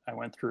I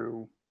went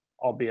through,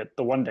 albeit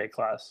the one-day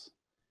class,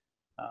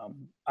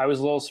 I was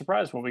a little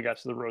surprised when we got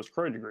to the Rose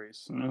Croix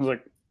degrees, and I was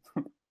like,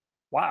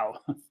 "Wow,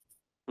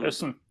 there's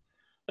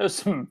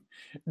some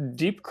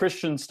deep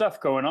Christian stuff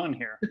going on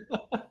here."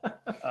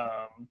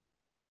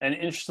 And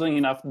interestingly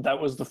enough, that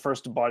was the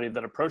first body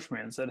that approached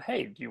me and said,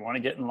 "Hey, do you want to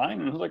get in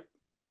line?" And I was like,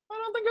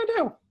 "I don't think I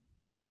do."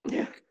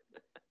 Yeah.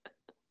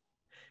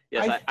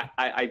 Yes,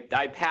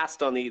 I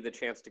passed on the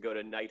chance to go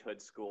to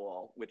knighthood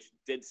school, which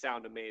did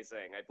sound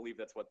amazing. I believe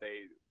that's what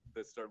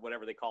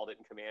whatever they called it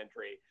in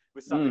Commandery. It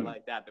was something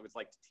like that was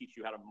like to teach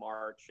you how to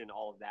march and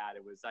all of that.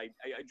 It was, I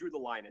drew the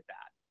line at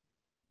that.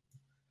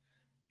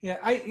 Yeah,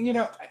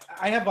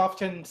 I have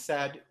often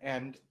said,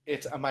 and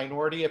it's a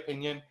minority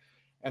opinion,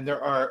 and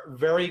there are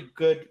very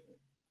good,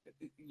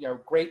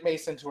 great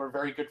Masons who are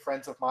very good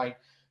friends of mine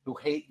who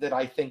hate that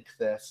I think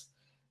this.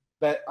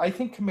 But I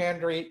think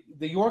Commandery,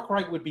 the York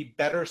Rite would be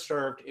better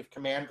served if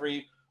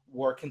Commandery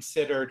were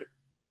considered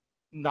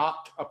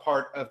not a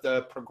part of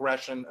the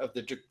progression of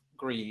the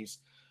degrees,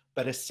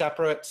 but a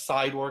separate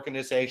side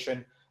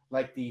organization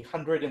like the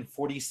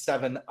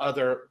 147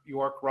 other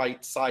York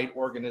Rite side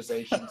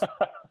organizations.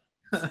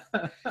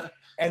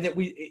 And that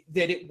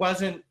it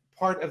wasn't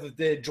part of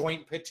the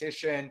joint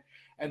petition,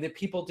 and that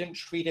people didn't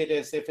treat it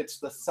as if it's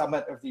the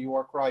summit of the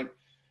York Rite,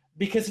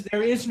 because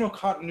there is no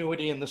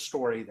continuity in the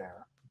story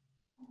there.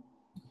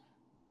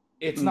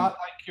 It's not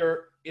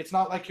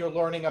like you're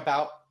learning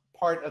about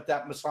part of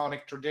that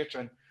Masonic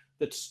tradition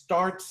that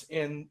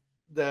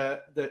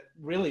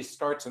really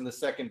starts in the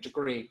second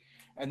degree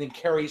and then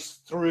carries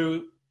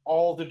through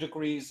all the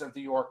degrees of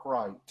the York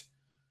Rite,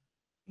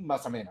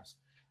 más o menos,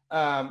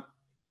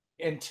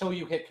 until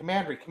you hit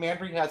Commandery.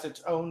 Commandery has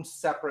its own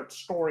separate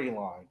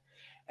storyline.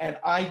 And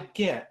I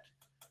get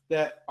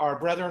that our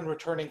brethren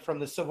returning from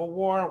the Civil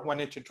War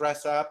wanted to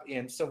dress up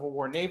in Civil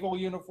War naval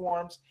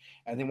uniforms,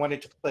 and they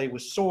wanted to play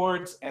with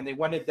swords, and they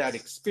wanted that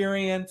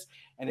experience,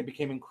 and it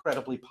became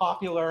incredibly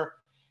popular.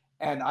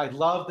 And I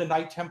love the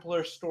Knight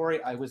Templar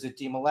story. I was at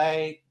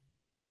DeMolay.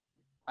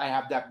 I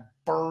have that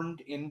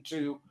burned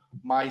into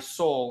my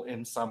soul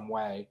in some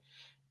way.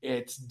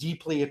 It's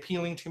deeply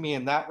appealing to me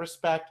in that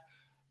respect.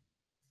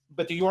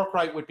 But the York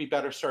Rite would be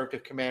better served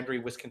if Commandery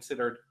was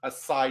considered a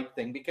side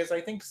thing, because I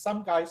think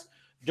some guys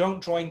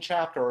don't join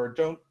chapter or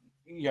don't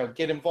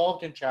get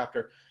involved in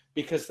chapter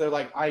because they're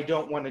like, I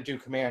don't want to do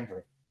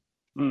Commandery.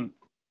 No,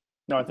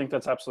 I think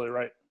that's absolutely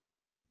right.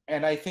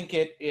 And I think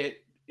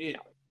it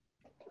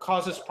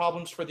causes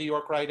problems for the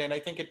York Rite, and I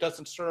think it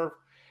doesn't serve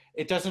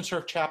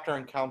chapter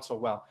and council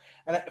well.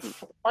 And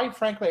quite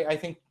frankly, I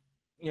think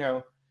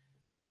the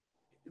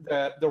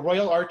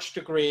Royal Arch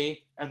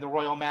degree and the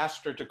Royal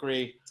Master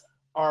degree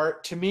are,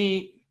 to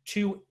me,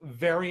 two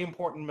very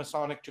important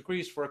Masonic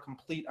degrees for a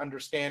complete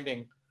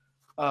understanding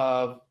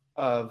of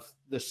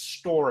the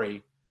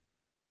story.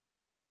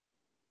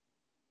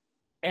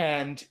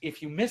 And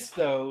if you miss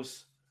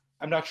those,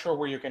 I'm not sure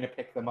where you're going to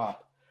pick them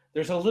up.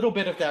 There's a little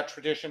bit of that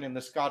tradition in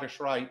the Scottish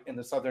Rite in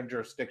the Southern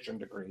Jurisdiction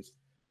degrees,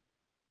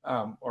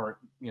 or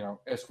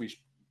as we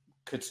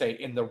could say,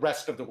 in the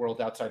rest of the world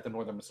outside the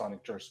Northern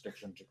Masonic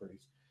Jurisdiction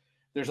degrees.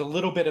 There's a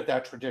little bit of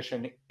that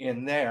tradition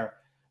in there,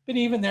 but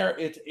even there,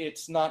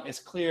 it's not as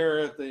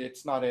clear.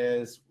 It's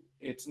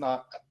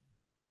not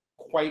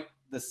quite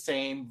the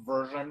same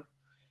version,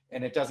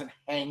 and it doesn't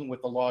hang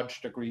with the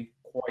Lodge degree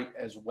quite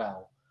as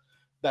well.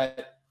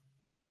 But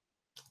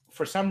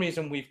for some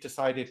reason, we've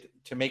decided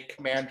to make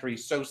Commandery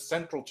so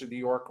central to the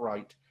York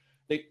Rite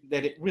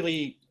that it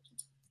really,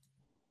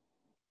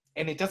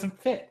 and it doesn't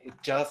fit. It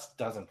just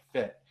doesn't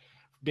fit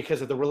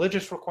because of the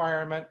religious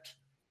requirement,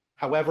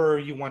 however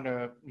you want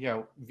to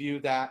view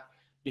that,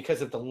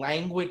 because of the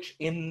language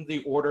in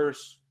the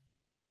orders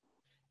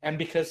and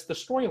because the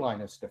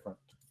storyline is different.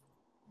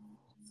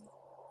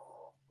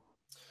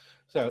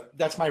 So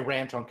that's my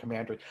rant on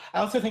commandery. I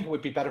also think it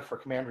would be better for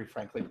commandery,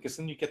 frankly, because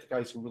then you get the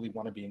guys who really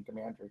want to be in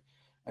commandery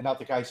and not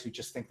the guys who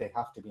just think they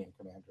have to be in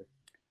commandery.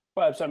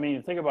 But I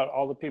mean, think about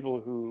all the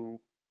people who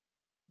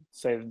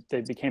say that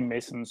they became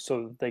Masons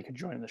so that they could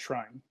join the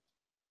shrine.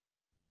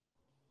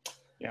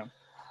 Yeah.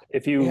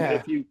 If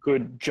you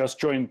could just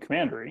join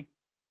commandery,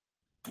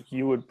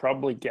 you would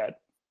probably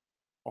get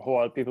a whole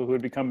lot of people who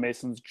would become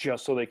Masons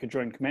just so they could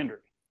join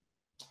commandery.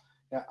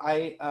 Yeah,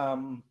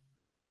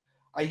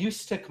 I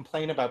used to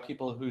complain about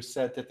people who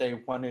said that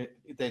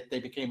they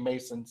became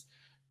Masons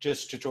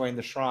just to join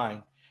the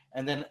shrine.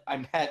 And then I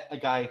met a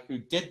guy who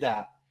did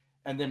that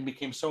and then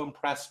became so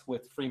impressed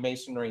with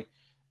Freemasonry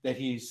that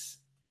he's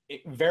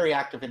very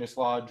active in his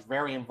lodge,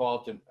 very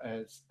involved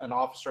as an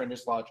officer in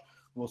his lodge,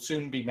 will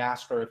soon be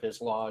master of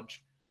his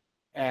lodge,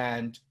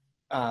 and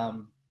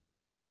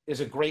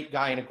is a great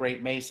guy and a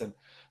great Mason.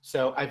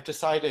 So I've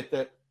decided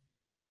that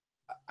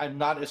I'm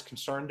not as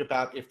concerned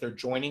about if they're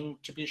joining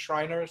to be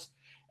Shriners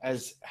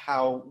as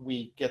how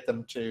we get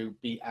them to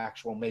be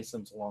actual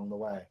Masons along the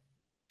way.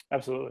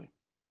 Absolutely.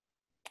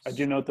 I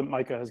do note that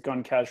Micah has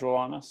gone casual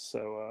on us,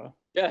 so...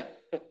 Yeah.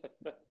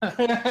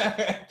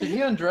 Did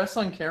he undress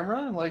on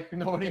camera and like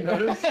nobody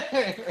noticed?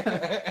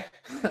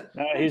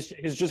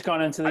 He's just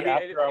gone into the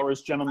after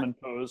hours gentleman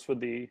pose with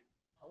the...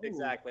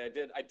 Exactly. I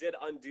did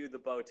undo the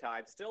bow tie.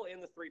 I'm still in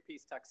the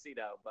 3-piece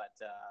tuxedo, but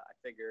I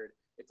figured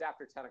it's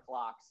after 10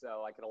 o'clock,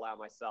 so I could allow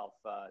myself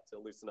to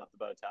loosen up the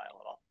bow tie a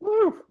little.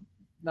 Woo!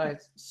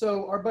 Nice.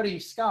 So our buddy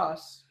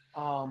Scoss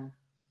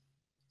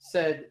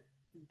said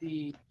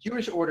the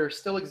Jewish order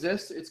still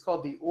exists. It's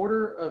called the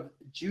Order of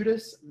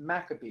Judas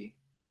Maccabee.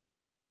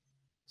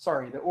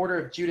 Sorry, the Order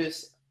of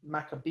Judas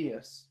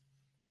Maccabeus.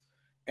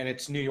 And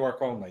it's New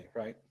York only,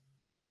 right?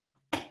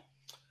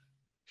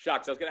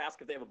 Shucks, I was going to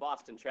ask if they have a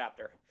Boston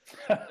chapter.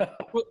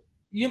 Well,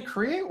 You can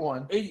create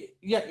one.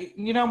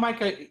 yeah,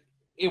 Micah,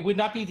 it would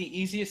not be the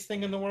easiest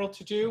thing in the world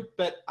to do,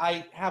 but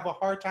I have a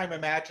hard time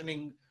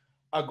imagining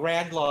a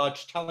Grand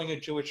Lodge telling a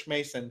Jewish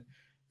Mason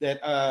that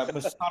a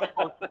Masonic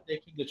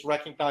organization that's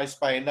recognized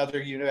by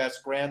another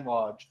U.S. Grand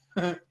Lodge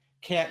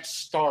can't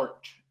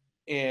start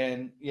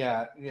in,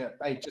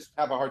 I just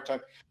have a hard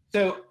time.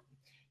 So,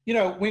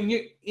 when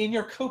you, in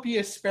your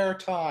copious spare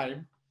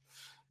time,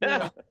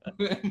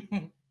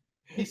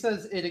 He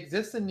says it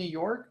exists in New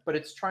York, but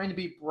it's trying to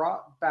be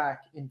brought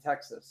back in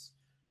Texas.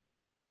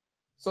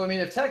 So, I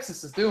mean, if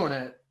Texas is doing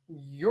it,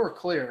 you're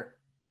clear,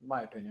 in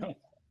my opinion.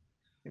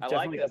 I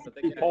like this. I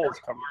think polls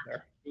coming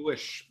there.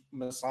 Jewish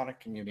Masonic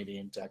community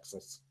in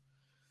Texas.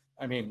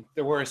 I mean,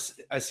 there were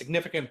a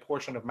significant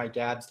portion of my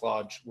dad's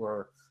lodge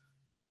were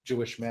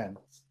Jewish men.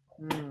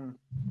 Can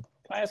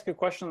I ask a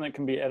question that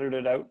can be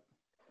edited out?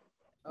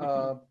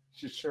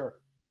 Sure.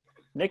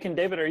 Nick and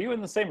David, are you in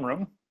the same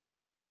room?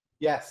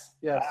 Yes.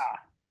 Yes.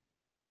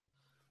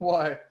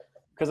 Why?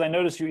 Because I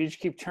noticed you each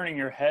keep turning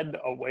your head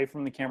away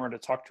from the camera to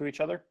talk to each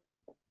other.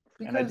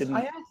 Because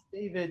I asked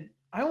David,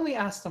 I only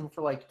asked him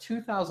for like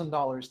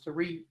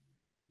 $2,000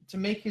 to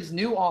make his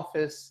new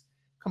office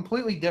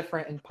completely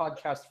different and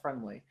podcast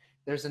friendly.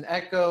 There's an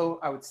echo.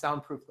 I would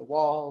soundproof the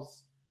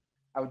walls.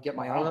 I would get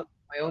my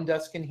own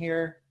desk in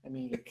here. I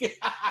mean,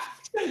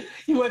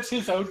 he wants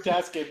his own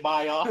desk in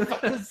my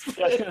office.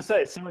 Yeah, I was gonna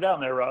say, simmer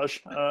down there,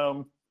 Raj.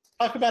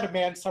 Talk about a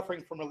man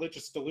suffering from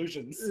religious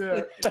delusions.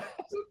 Yeah.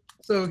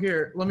 So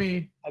here, let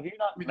me. Have you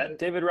not met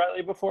David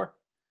Riley before?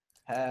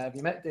 Have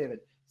you met David?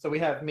 So we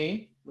have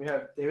me. We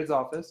have David's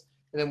office,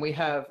 and then we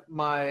have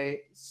my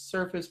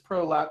Surface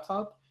Pro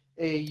laptop,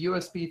 a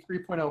USB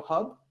 3.0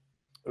 hub.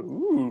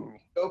 Ooh.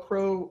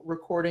 GoPro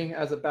recording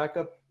as a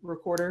backup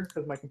recorder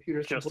because my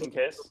computer's Just in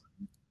case.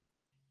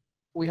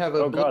 We have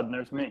a Oh God, and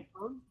there's me.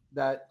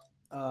 that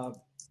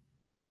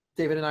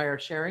David and I are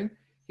sharing.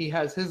 He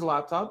has his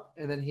laptop,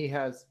 and then he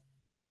has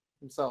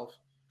himself,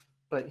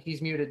 but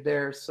he's muted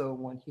there, so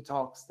when he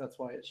talks, that's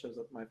why it shows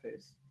up my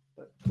face.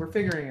 But we're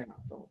figuring it out.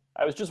 Though.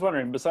 I was just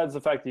wondering, besides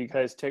the fact that you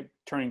guys take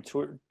turning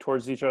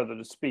towards each other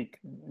to speak,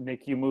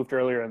 Nick, you moved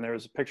earlier, and there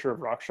was a picture of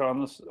Raksha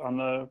on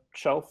the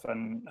shelf,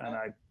 and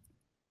I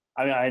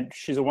mean,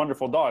 she's a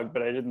wonderful dog,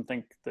 but I didn't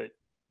think that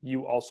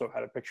you also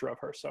had a picture of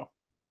her. So,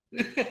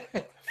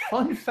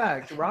 fun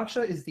fact: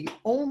 Raksha is the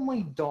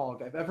only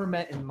dog I've ever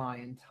met in my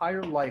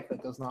entire life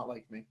that does not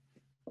like me.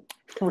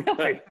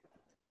 Really?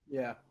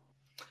 Yeah.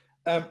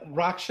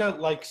 Raksha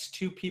likes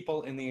 2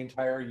 people in the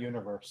entire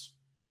universe.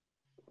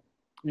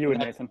 You and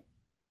Nathan.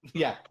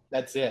 Yeah,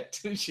 that's it.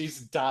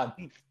 She's done.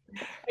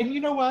 And you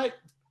know what?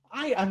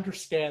 I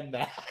understand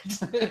that.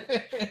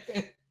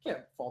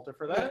 Can't fault her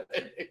for that.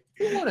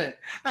 You want it.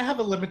 I have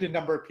a limited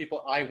number of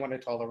people I want to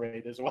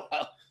tolerate as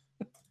well.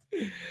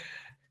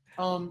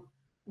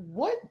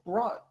 What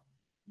brought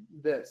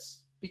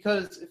this?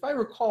 Because if I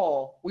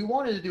recall, we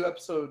wanted to do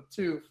episode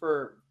 2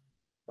 for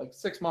like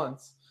 6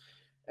 months,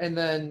 and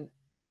then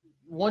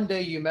one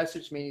day you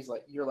messaged me.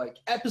 You're like,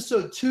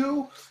 episode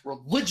 2,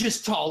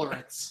 religious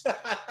tolerance.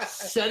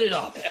 Set it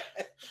up.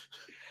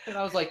 And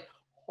I was like,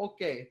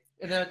 okay.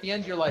 And then at the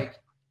end, you're like,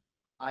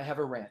 I have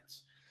a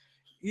rant.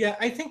 Yeah,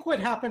 I think what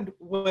happened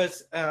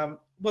was,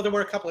 well, there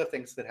were a couple of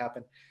things that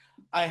happened.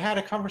 I had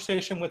a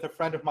conversation with a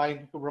friend of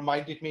mine who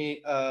reminded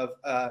me of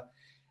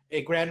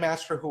a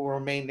grandmaster who will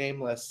remain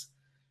nameless,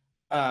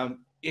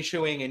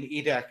 issuing an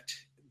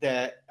edict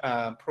that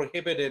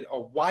prohibited a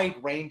wide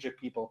range of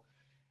people.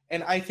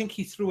 And I think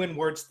he threw in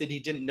words that he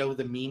didn't know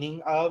the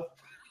meaning of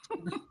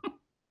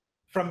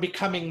from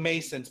becoming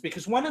Masons,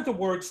 because one of the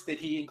words that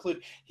he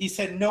included, he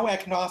said no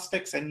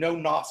agnostics and no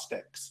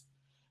Gnostics.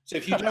 So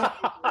if you don't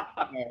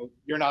know,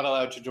 you're not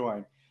allowed to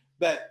join.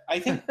 But I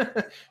think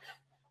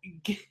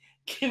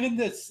given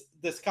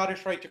the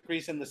Scottish Rite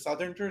decrees in the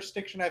southern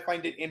jurisdiction, I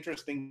find it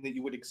interesting that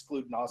you would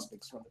exclude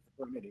Gnostics from the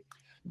fraternity.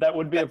 That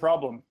would be a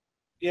problem.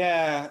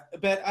 Yeah,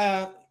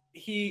 but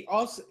he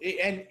also,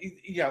 and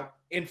you know,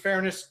 in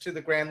fairness to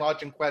the Grand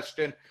Lodge in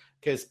question,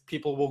 because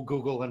people will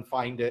Google and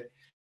find it,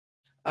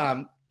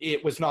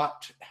 it was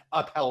not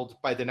upheld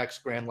by the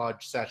next Grand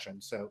Lodge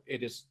session, so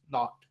it is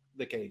not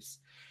the case.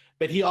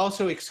 But he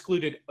also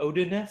excluded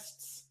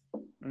Odinists.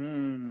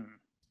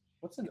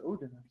 What's an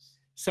Odinist?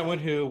 Someone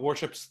who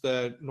worships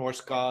the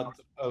Norse god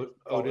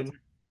Odin.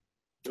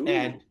 Ooh.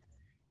 And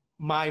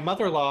my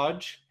mother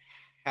lodge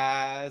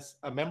has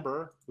a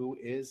member who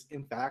is,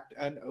 in fact,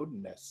 an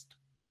Odinist.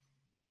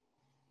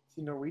 Is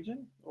he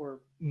Norwegian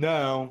or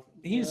No,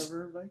 he's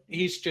whatever,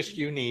 like? just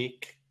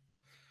unique.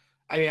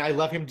 I mean, I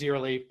love him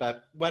dearly,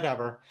 but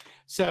whatever.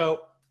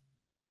 So,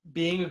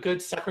 being a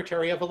good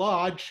secretary of a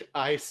lodge,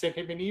 I sent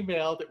him an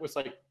email that was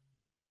like,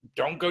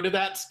 don't go to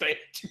that state.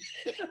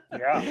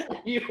 Yeah.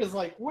 He was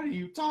like, what are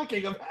you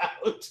talking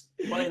about?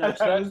 Funny And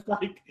enough, I was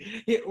like,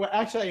 well,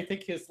 actually, I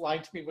think his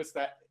line to me was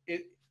that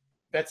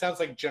that sounds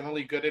like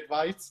generally good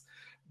advice,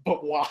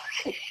 but why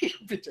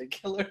in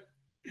particular?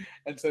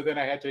 And so then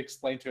I had to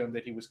explain to him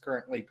that he was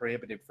currently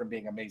prohibited from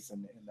being a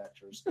Mason in that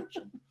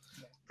jurisdiction.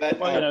 But,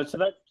 well, you know, to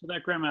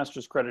that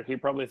Grandmaster's credit, he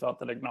probably thought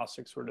that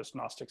agnostics were just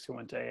Gnostics who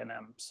went to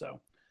A&M.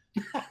 So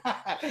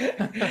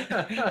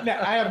now,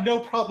 I have no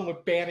problem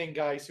with banning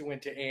guys who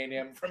went to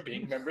A&M from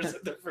being members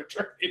of the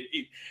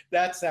fraternity.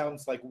 That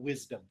sounds like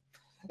wisdom.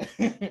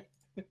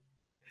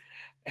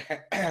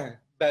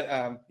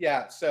 But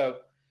yeah, so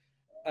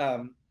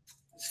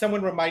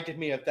someone reminded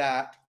me of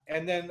that,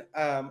 and then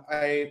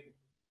I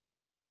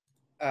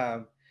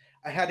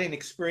had an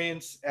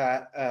experience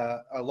at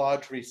a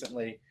lodge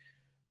recently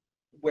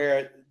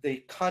where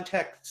the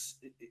content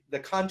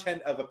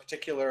of a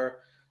particular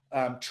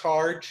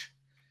charge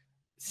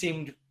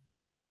seemed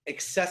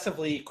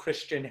excessively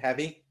Christian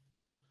heavy.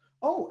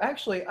 Oh,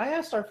 actually, I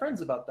asked our friends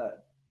about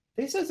that.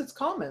 They says it's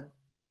common.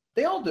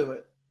 They all do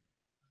it.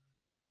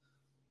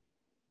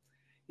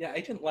 Yeah, I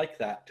didn't like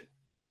that.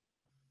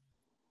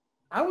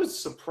 I was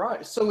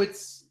surprised. So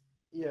it's,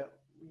 yeah,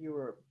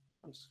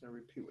 I'm just gonna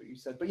repeat what you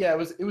said, but yeah,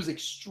 it was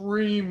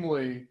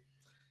extremely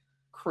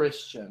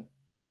Christian,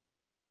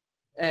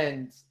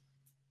 and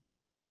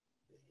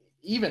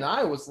even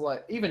I was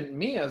like, even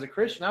me as a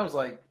Christian, I was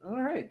like, all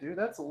right, dude,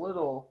 that's a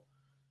little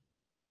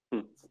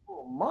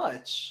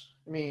much.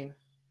 I mean,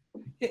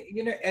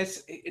 You know,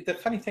 as the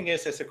funny thing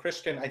is, as a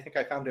Christian, I think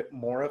I found it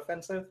more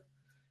offensive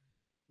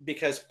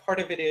because part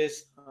of it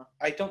is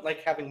I don't like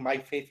having my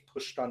faith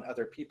pushed on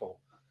other people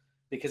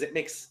because it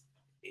makes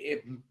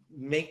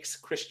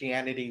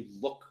Christianity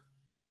look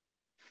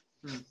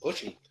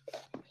pushy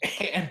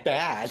and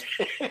bad,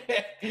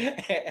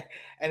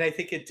 and I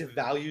think it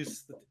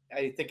devalues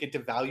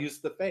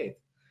the faith,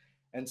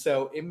 and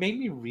so it made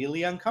me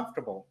really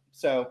uncomfortable.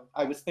 So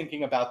I was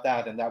thinking about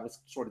that, and that was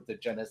sort of the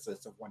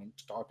genesis of wanting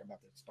to talk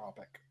about this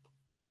topic.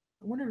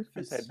 I wonder if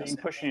it's being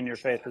pushy in your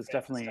faith is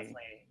definitely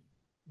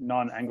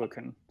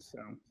non-Anglican. So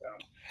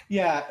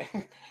Yeah.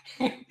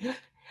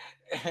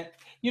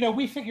 You know,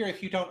 we figure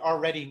if you don't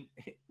already,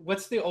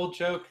 what's the old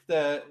joke?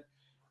 The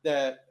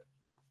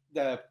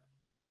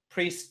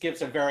priest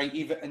gives a very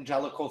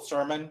evangelical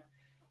sermon,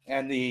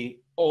 and the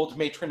old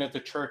matron of the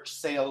church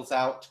sails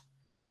out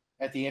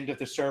at the end of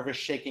the service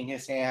shaking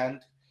his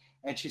hand.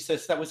 And she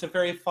says, that was a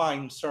very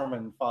fine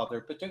sermon,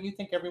 Father, but don't you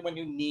think everyone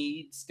who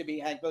needs to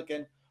be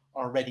Anglican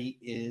already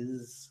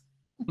is?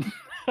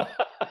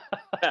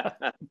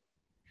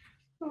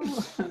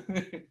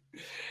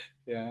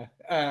 Yeah.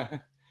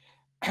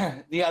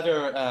 The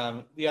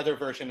other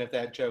version of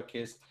that joke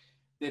is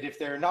that if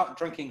they're not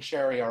drinking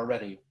sherry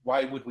already,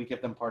 why would we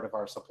give them part of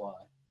our supply?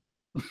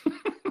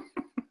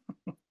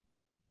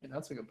 Yeah,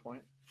 that's a good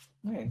point.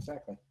 Yeah,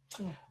 exactly.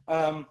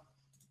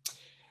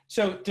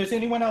 So does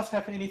anyone else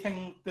have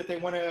anything that they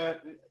want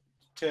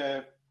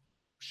to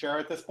share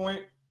at this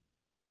point?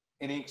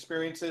 Any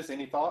experiences,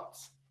 any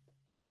thoughts?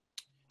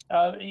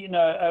 you know,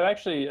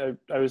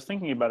 I was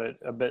thinking about it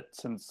a bit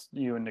since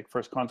you and Nick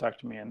first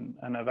contacted me, and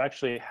I've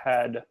actually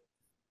had,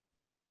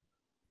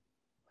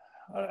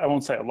 I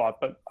won't say a lot,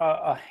 but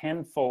a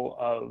handful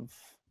of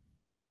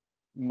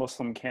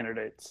Muslim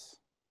candidates,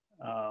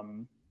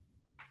 and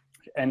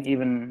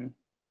even,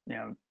 you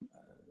know,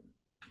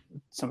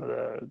 some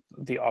of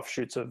the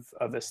offshoots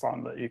of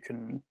Islam that you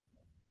can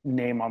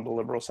name on the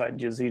liberal side,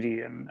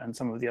 Yazidi and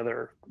some of the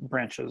other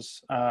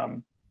branches,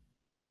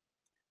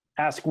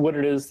 ask what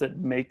it is that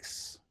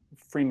makes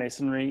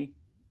Freemasonry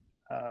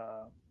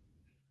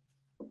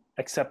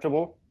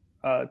acceptable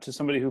to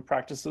somebody who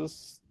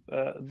practices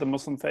the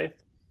Muslim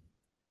faith,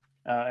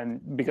 and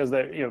because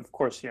they, of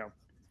course,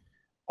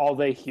 all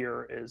they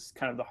hear is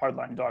kind of the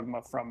hardline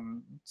dogma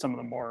from some of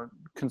the more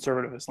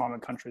conservative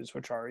Islamic countries,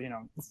 which are,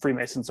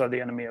 Freemasons are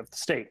the enemy of the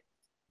state,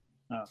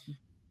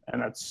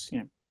 and that's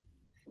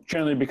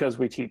generally because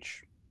we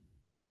teach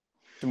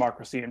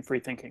democracy and free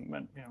thinking,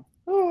 but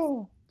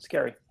oh,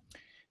 scary.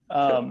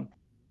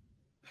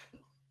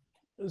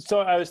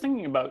 So I was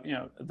thinking about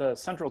the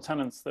central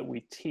tenets that we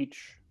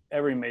teach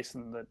every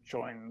Mason that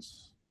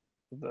joins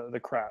the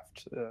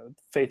craft: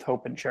 faith,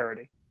 hope, and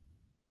charity,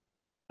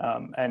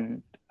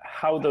 and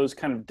how those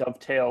kind of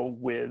dovetail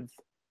with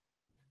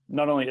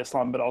not only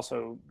Islam but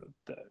also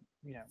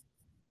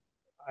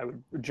I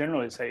would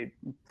generally say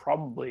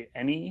probably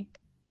any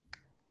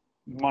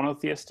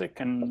monotheistic,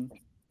 and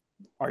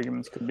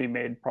arguments could be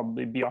made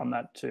probably beyond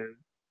that to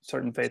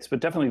certain faiths,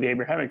 but definitely the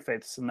Abrahamic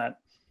faiths. In that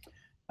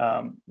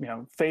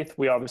faith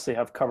we obviously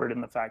have covered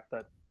in the fact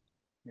that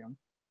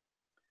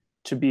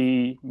to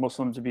be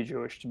Muslim, to be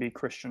Jewish, to be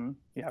Christian,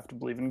 you have to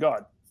believe in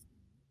God.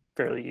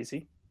 Fairly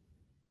easy.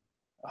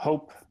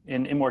 Hope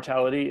in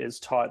immortality is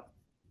taught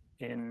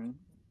in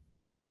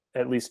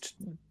at least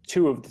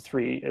two of the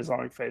three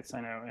Islamic faiths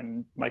I know,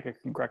 and Micah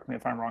can correct me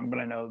if I'm wrong, but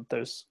I know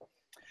there's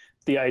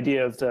the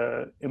idea of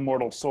the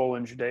immortal soul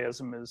in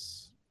Judaism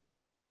is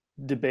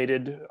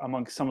debated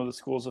among some of the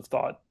schools of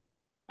thought.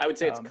 I would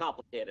say it's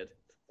complicated.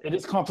 It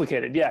is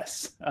complicated,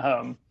 yes.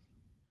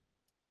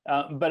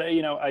 But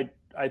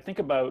I think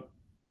about,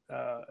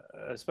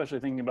 especially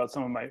thinking about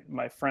some of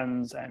my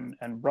friends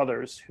and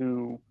brothers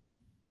who,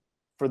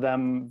 for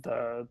them,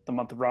 the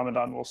month of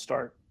Ramadan will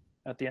start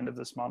at the end of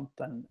this month,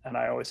 and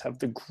I always have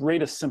the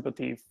greatest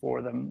sympathy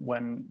for them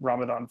when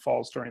Ramadan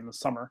falls during the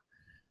summer,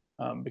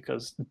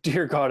 because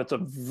dear God, it's a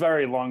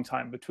very long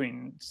time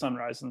between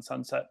sunrise and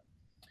sunset.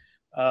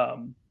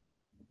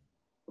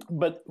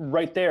 But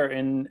right there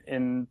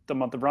in the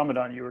month of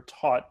Ramadan, you were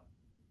taught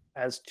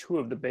as two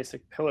of the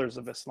basic pillars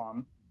of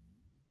Islam,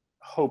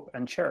 hope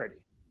and charity.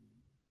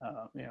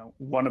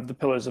 One of the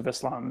pillars of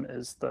Islam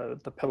is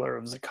the pillar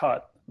of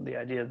zakat, the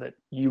idea that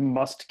you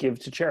must give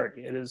to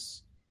charity.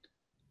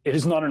 It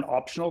is not an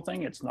optional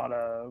thing. It's not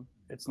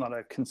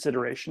a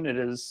consideration. It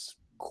is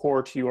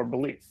core to your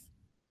belief.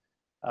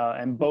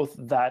 And both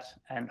that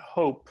and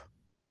hope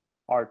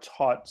are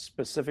taught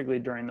specifically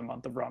during the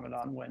month of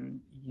Ramadan, when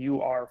you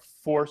are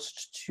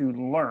forced to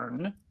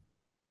learn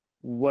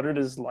what it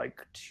is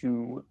like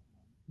to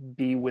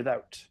be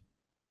without,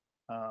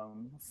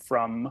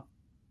 from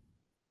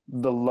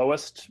the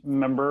lowest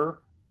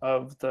member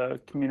of the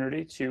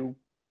community to,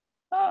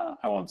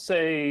 I won't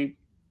say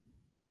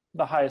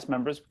the highest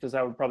members, because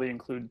that would probably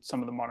include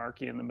some of the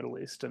monarchy in the Middle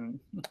East, and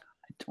I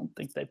don't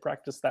think they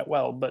practice that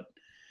well, but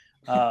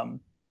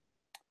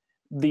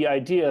the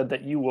idea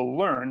that you will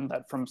learn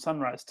that from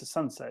sunrise to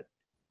sunset,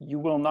 you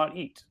will not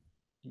eat,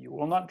 you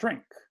will not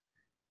drink.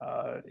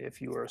 If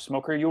you are a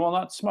smoker, you will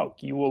not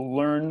smoke. You will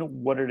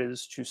learn what it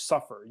is to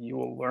suffer. You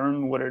will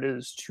learn what it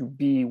is to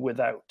be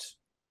without.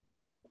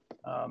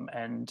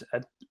 And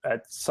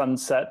at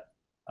sunset,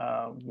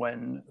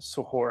 when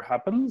suhoor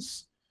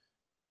happens,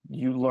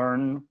 you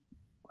learn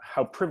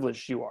how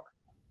privileged you are,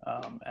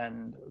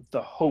 and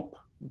the hope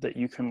that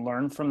you can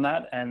learn from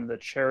that, and the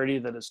charity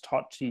that is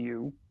taught to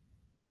you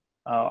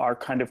are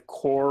kind of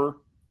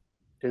core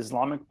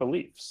Islamic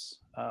beliefs,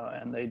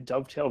 and they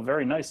dovetail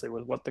very nicely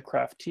with what the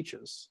craft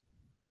teaches.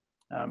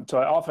 So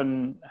I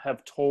often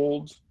have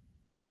told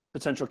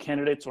potential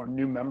candidates or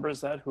new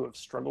members that who have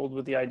struggled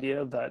with the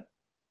idea that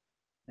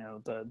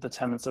the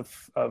tenets of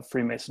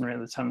Freemasonry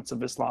and the tenets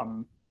of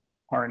Islam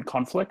are in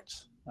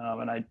conflict,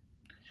 and I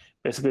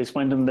basically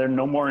explained to them they're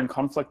no more in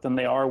conflict than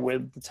they are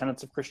with the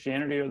tenets of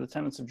Christianity or the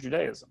tenets of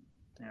Judaism.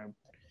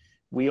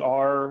 We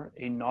are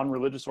a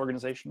non-religious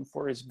organization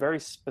for a very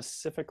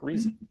specific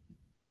reason.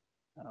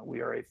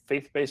 We are a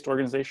faith-based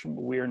organization,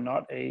 but we are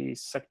not a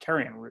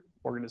sectarian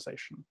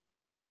organization,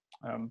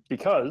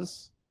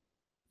 because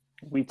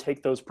we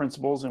take those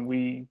principles and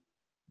we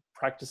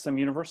practice them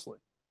universally,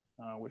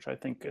 which I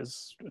think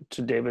is,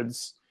 to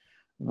David's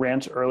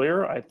rant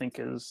earlier, I think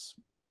is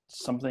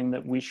something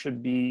that we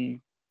should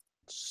be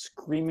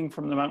screaming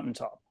from the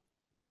mountaintop.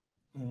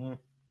 Mm-hmm.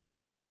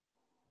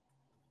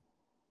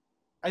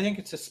 I think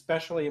it's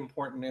especially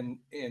important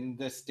in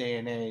this day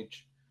and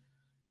age.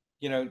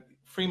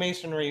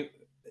 Freemasonry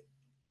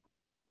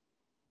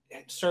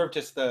served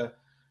as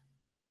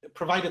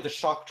provided the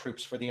shock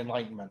troops for the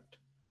Enlightenment,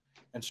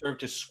 and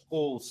served as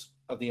schools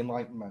of the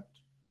Enlightenment.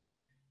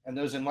 And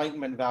those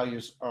Enlightenment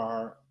values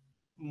are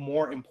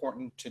more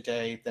important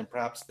today than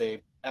perhaps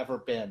they've ever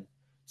been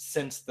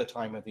since the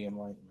time of the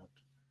Enlightenment.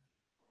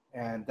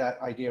 And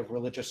that idea of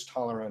religious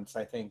tolerance,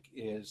 I think,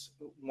 is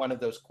one of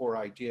those core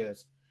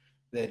ideas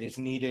that is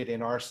needed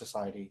in our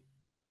society,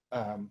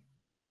 as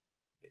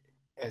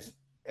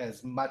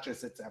much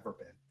as it's ever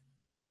been.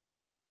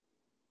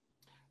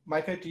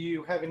 Micah, do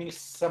you have any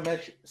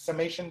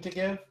summation to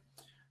give?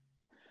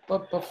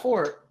 But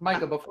before,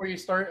 Micah, before you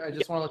start, I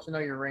just want to let you know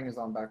your ring is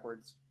on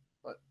backwards.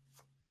 But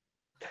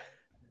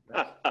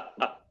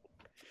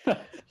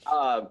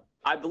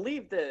I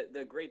believe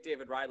the great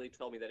David Riley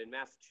told me that in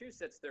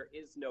Massachusetts there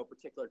is no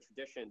particular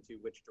tradition to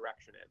which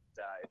direction it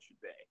should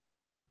be.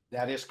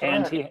 That is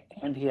correct.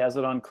 And he has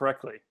it on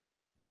correctly,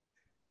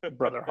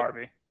 Brother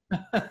Harvey.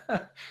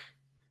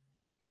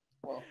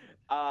 well,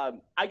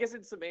 I guess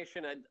in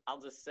summation,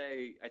 I'll just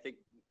say I think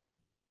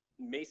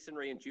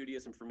Masonry and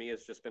Judaism for me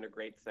has just been a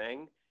great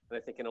thing, and I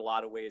think in a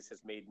lot of ways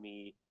has made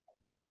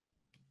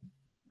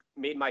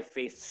my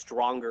faith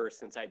stronger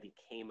since I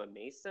became a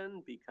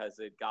Mason, because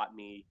it got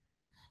me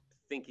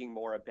thinking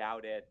more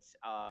about it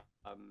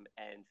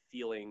and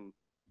feeling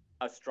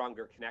a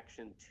stronger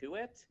connection to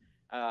it.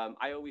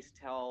 I always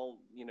tell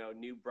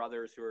new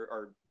brothers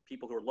or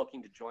people who are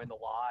looking to join the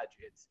lodge,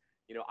 it's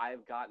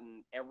I've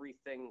gotten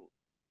everything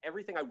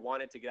I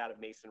wanted to get out of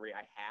Masonry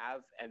I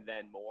have, and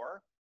then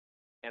more.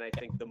 And I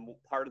think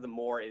part of the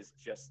more is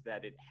just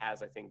that it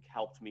has, I think,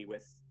 helped me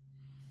with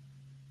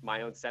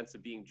my own sense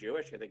of being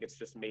Jewish. I think it's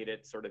just made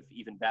it sort of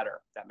even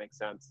better, if that makes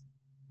sense.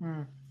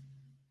 hmm.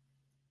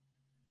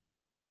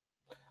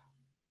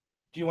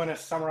 Do you want to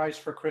summarize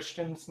for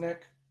Christians,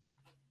 Nick?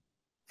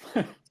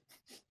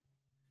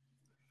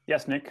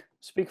 Yes, Nick,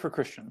 speak for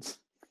Christians.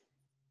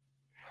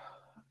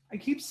 I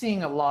keep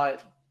seeing a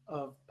lot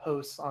of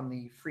posts on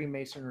the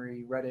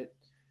Freemasonry Reddit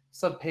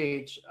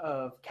subpage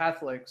of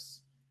Catholics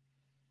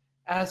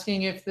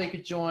asking if they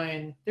could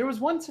join. There was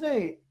one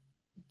today.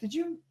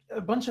 A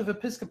bunch of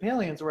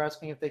Episcopalians were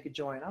asking if they could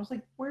join. I was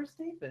like, "Where's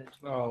David?"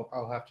 Oh,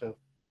 I'll have to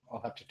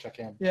check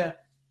in. Yeah.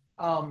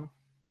 I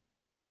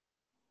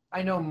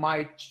know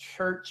my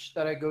church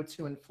that I go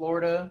to in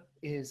Florida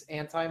is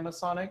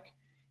anti-Masonic,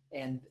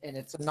 and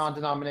it's a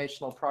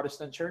non-denominational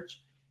Protestant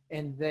church,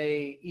 and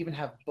they even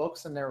have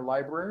books in their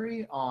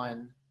library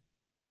on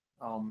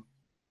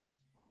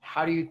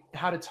how to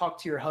talk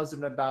to your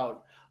husband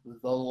about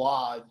the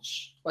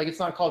lodge. Like, it's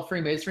not called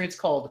Freemasonry, it's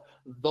called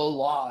the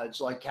lodge,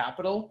 like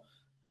capital.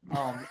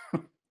 Dun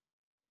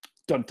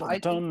dun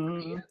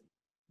dun.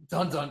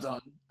 Dun dun dun.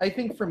 I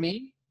think for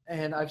me,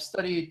 and I've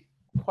studied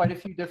quite a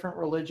few different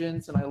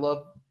religions, and I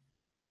love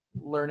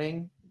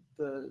learning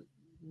the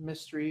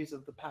mysteries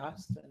of the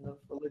past and of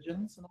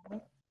religions and all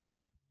that.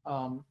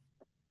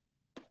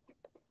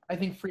 I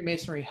think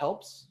Freemasonry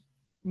helps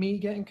me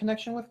get in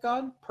connection with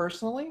God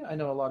personally. I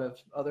know a lot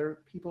of other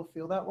people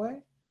feel that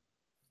way.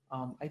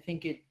 I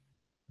think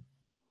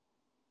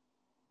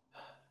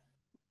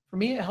for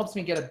me, it helps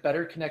me get a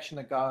better connection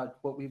to God,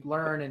 what we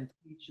learn and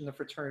teach in the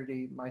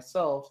fraternity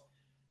myself.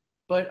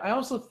 But I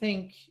also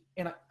think,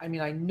 and I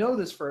mean, I know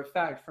this for a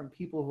fact from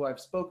people who I've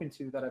spoken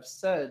to that have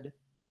said,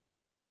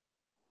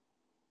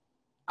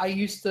 I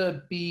used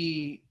to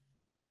be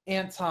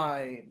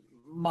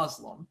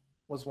anti-Muslim,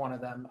 was one of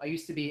them. I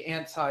used to be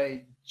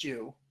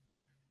anti-Jew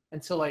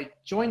until I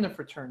joined the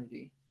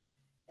fraternity.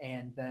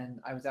 And then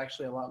I was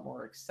actually a lot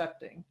more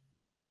accepting,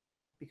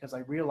 because I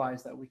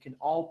realized that we can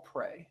all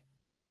pray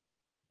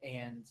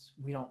and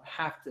we don't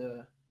have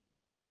to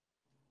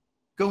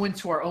go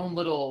into our own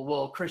little,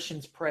 well,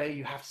 Christians pray,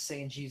 you have to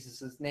say in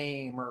Jesus'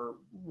 name or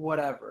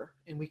whatever.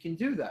 And we can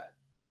do that.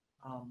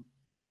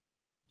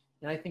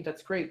 And I think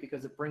that's great,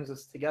 because it brings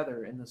us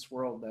together in this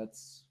world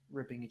that's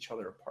ripping each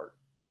other apart.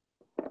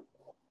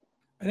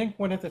 I think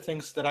one of the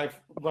things that I've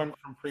learned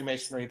from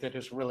Freemasonry that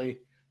has really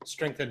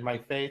strengthened my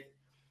faith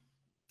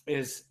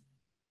is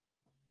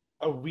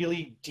a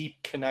really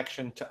deep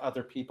connection to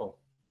other people,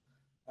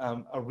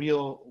 a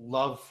real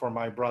love for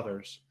my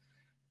brothers,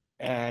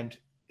 and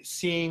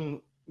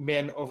seeing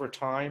men over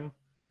time,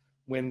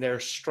 when they're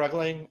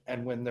struggling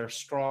and when they're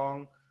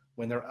strong,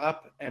 when they're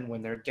up and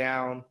when they're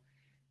down,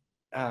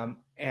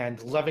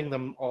 and loving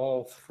them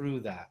all through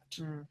that.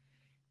 Mm.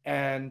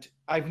 And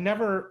I've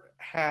never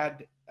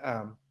had,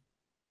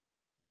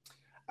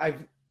 I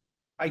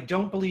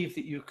don't believe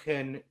that you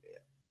can,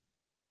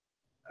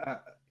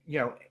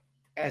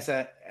 as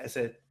a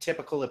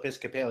typical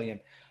Episcopalian,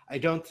 I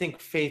don't think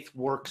faith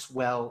works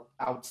well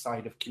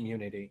outside of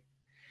community.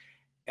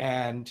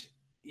 And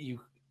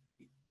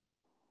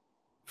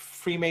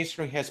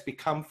Freemasonry has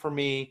become for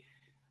me,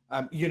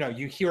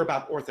 you hear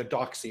about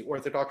orthodoxy.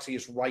 Orthodoxy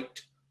is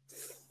right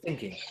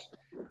thinking.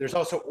 There's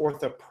also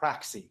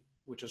orthopraxy,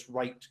 which is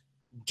right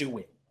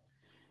doing.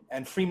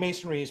 And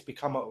Freemasonry has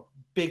become a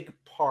big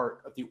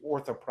part of the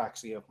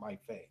orthopraxy of my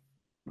faith.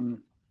 Mm.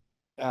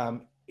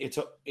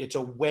 It's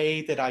a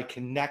way that I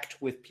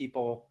connect with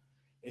people.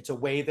 It's a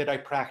way that I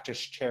practice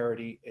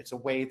charity. It's a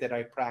way that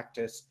I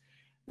practice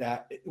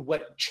that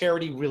what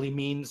charity really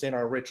means in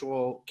our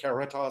ritual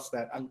caritas,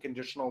 that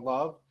unconditional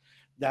love.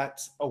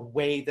 That's a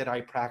way that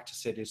I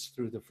practice it, is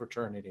through the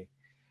fraternity.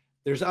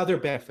 There's other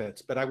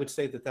benefits, but I would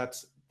say that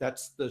that's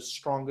the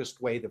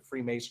strongest way that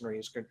Freemasonry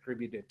has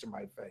contributed to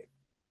my faith.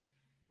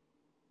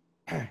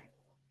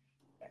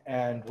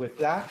 And with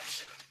that,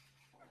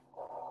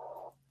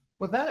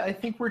 I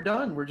think we're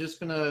done. We're just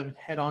gonna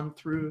head on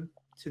through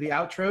to the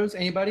outros.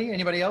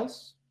 Anybody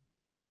else?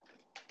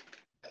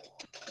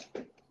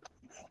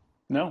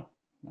 No.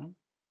 Yeah,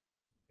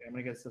 I'm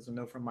gonna guess there's a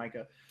no from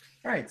Micah.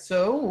 All right,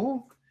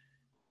 so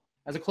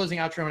as a closing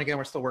outro, and again,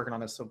 we're still working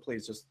on this, so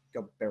please just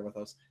go bear with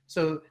us.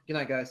 So good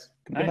night, guys.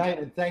 Good night,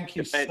 and thank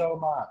you Good night. so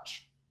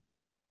much.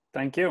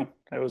 Thank you.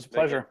 It was a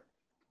pleasure.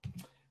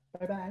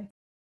 Bye-bye.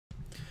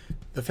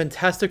 The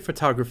fantastic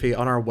photography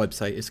on our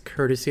website is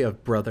courtesy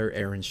of Brother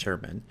Aaron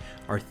Sherman.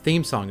 Our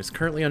theme song is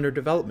currently under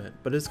development,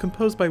 but is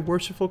composed by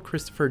Worshipful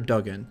Christopher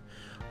Duggan.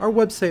 Our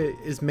website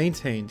is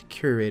maintained,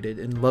 curated,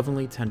 and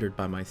lovingly tendered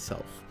by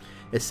myself.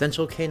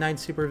 Essential K9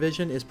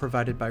 supervision is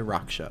provided by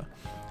Raksha.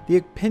 The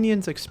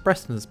opinions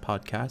expressed in this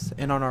podcast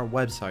and on our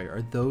website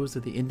are those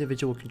of the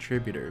individual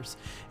contributors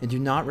and do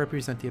not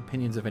represent the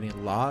opinions of any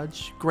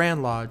lodge,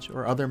 Grand Lodge,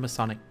 or other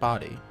Masonic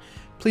body.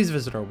 Please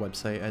visit our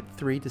website at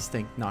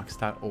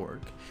 3distinctknox.org.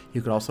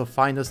 You can also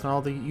find us on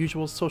all the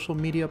usual social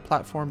media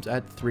platforms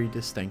at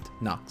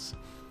 3distinctknox.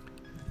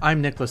 I'm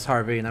Nicholas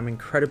Harvey, and I'm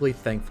incredibly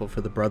thankful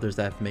for the brothers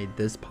that have made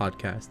this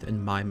podcast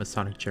and my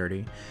Masonic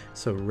journey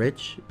so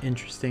rich,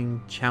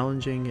 interesting,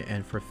 challenging,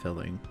 and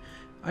fulfilling.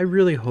 I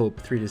really hope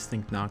 3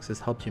 Distinct Knox has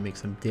helped you make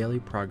some daily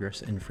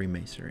progress in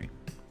Freemasonry.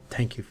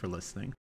 Thank you for listening.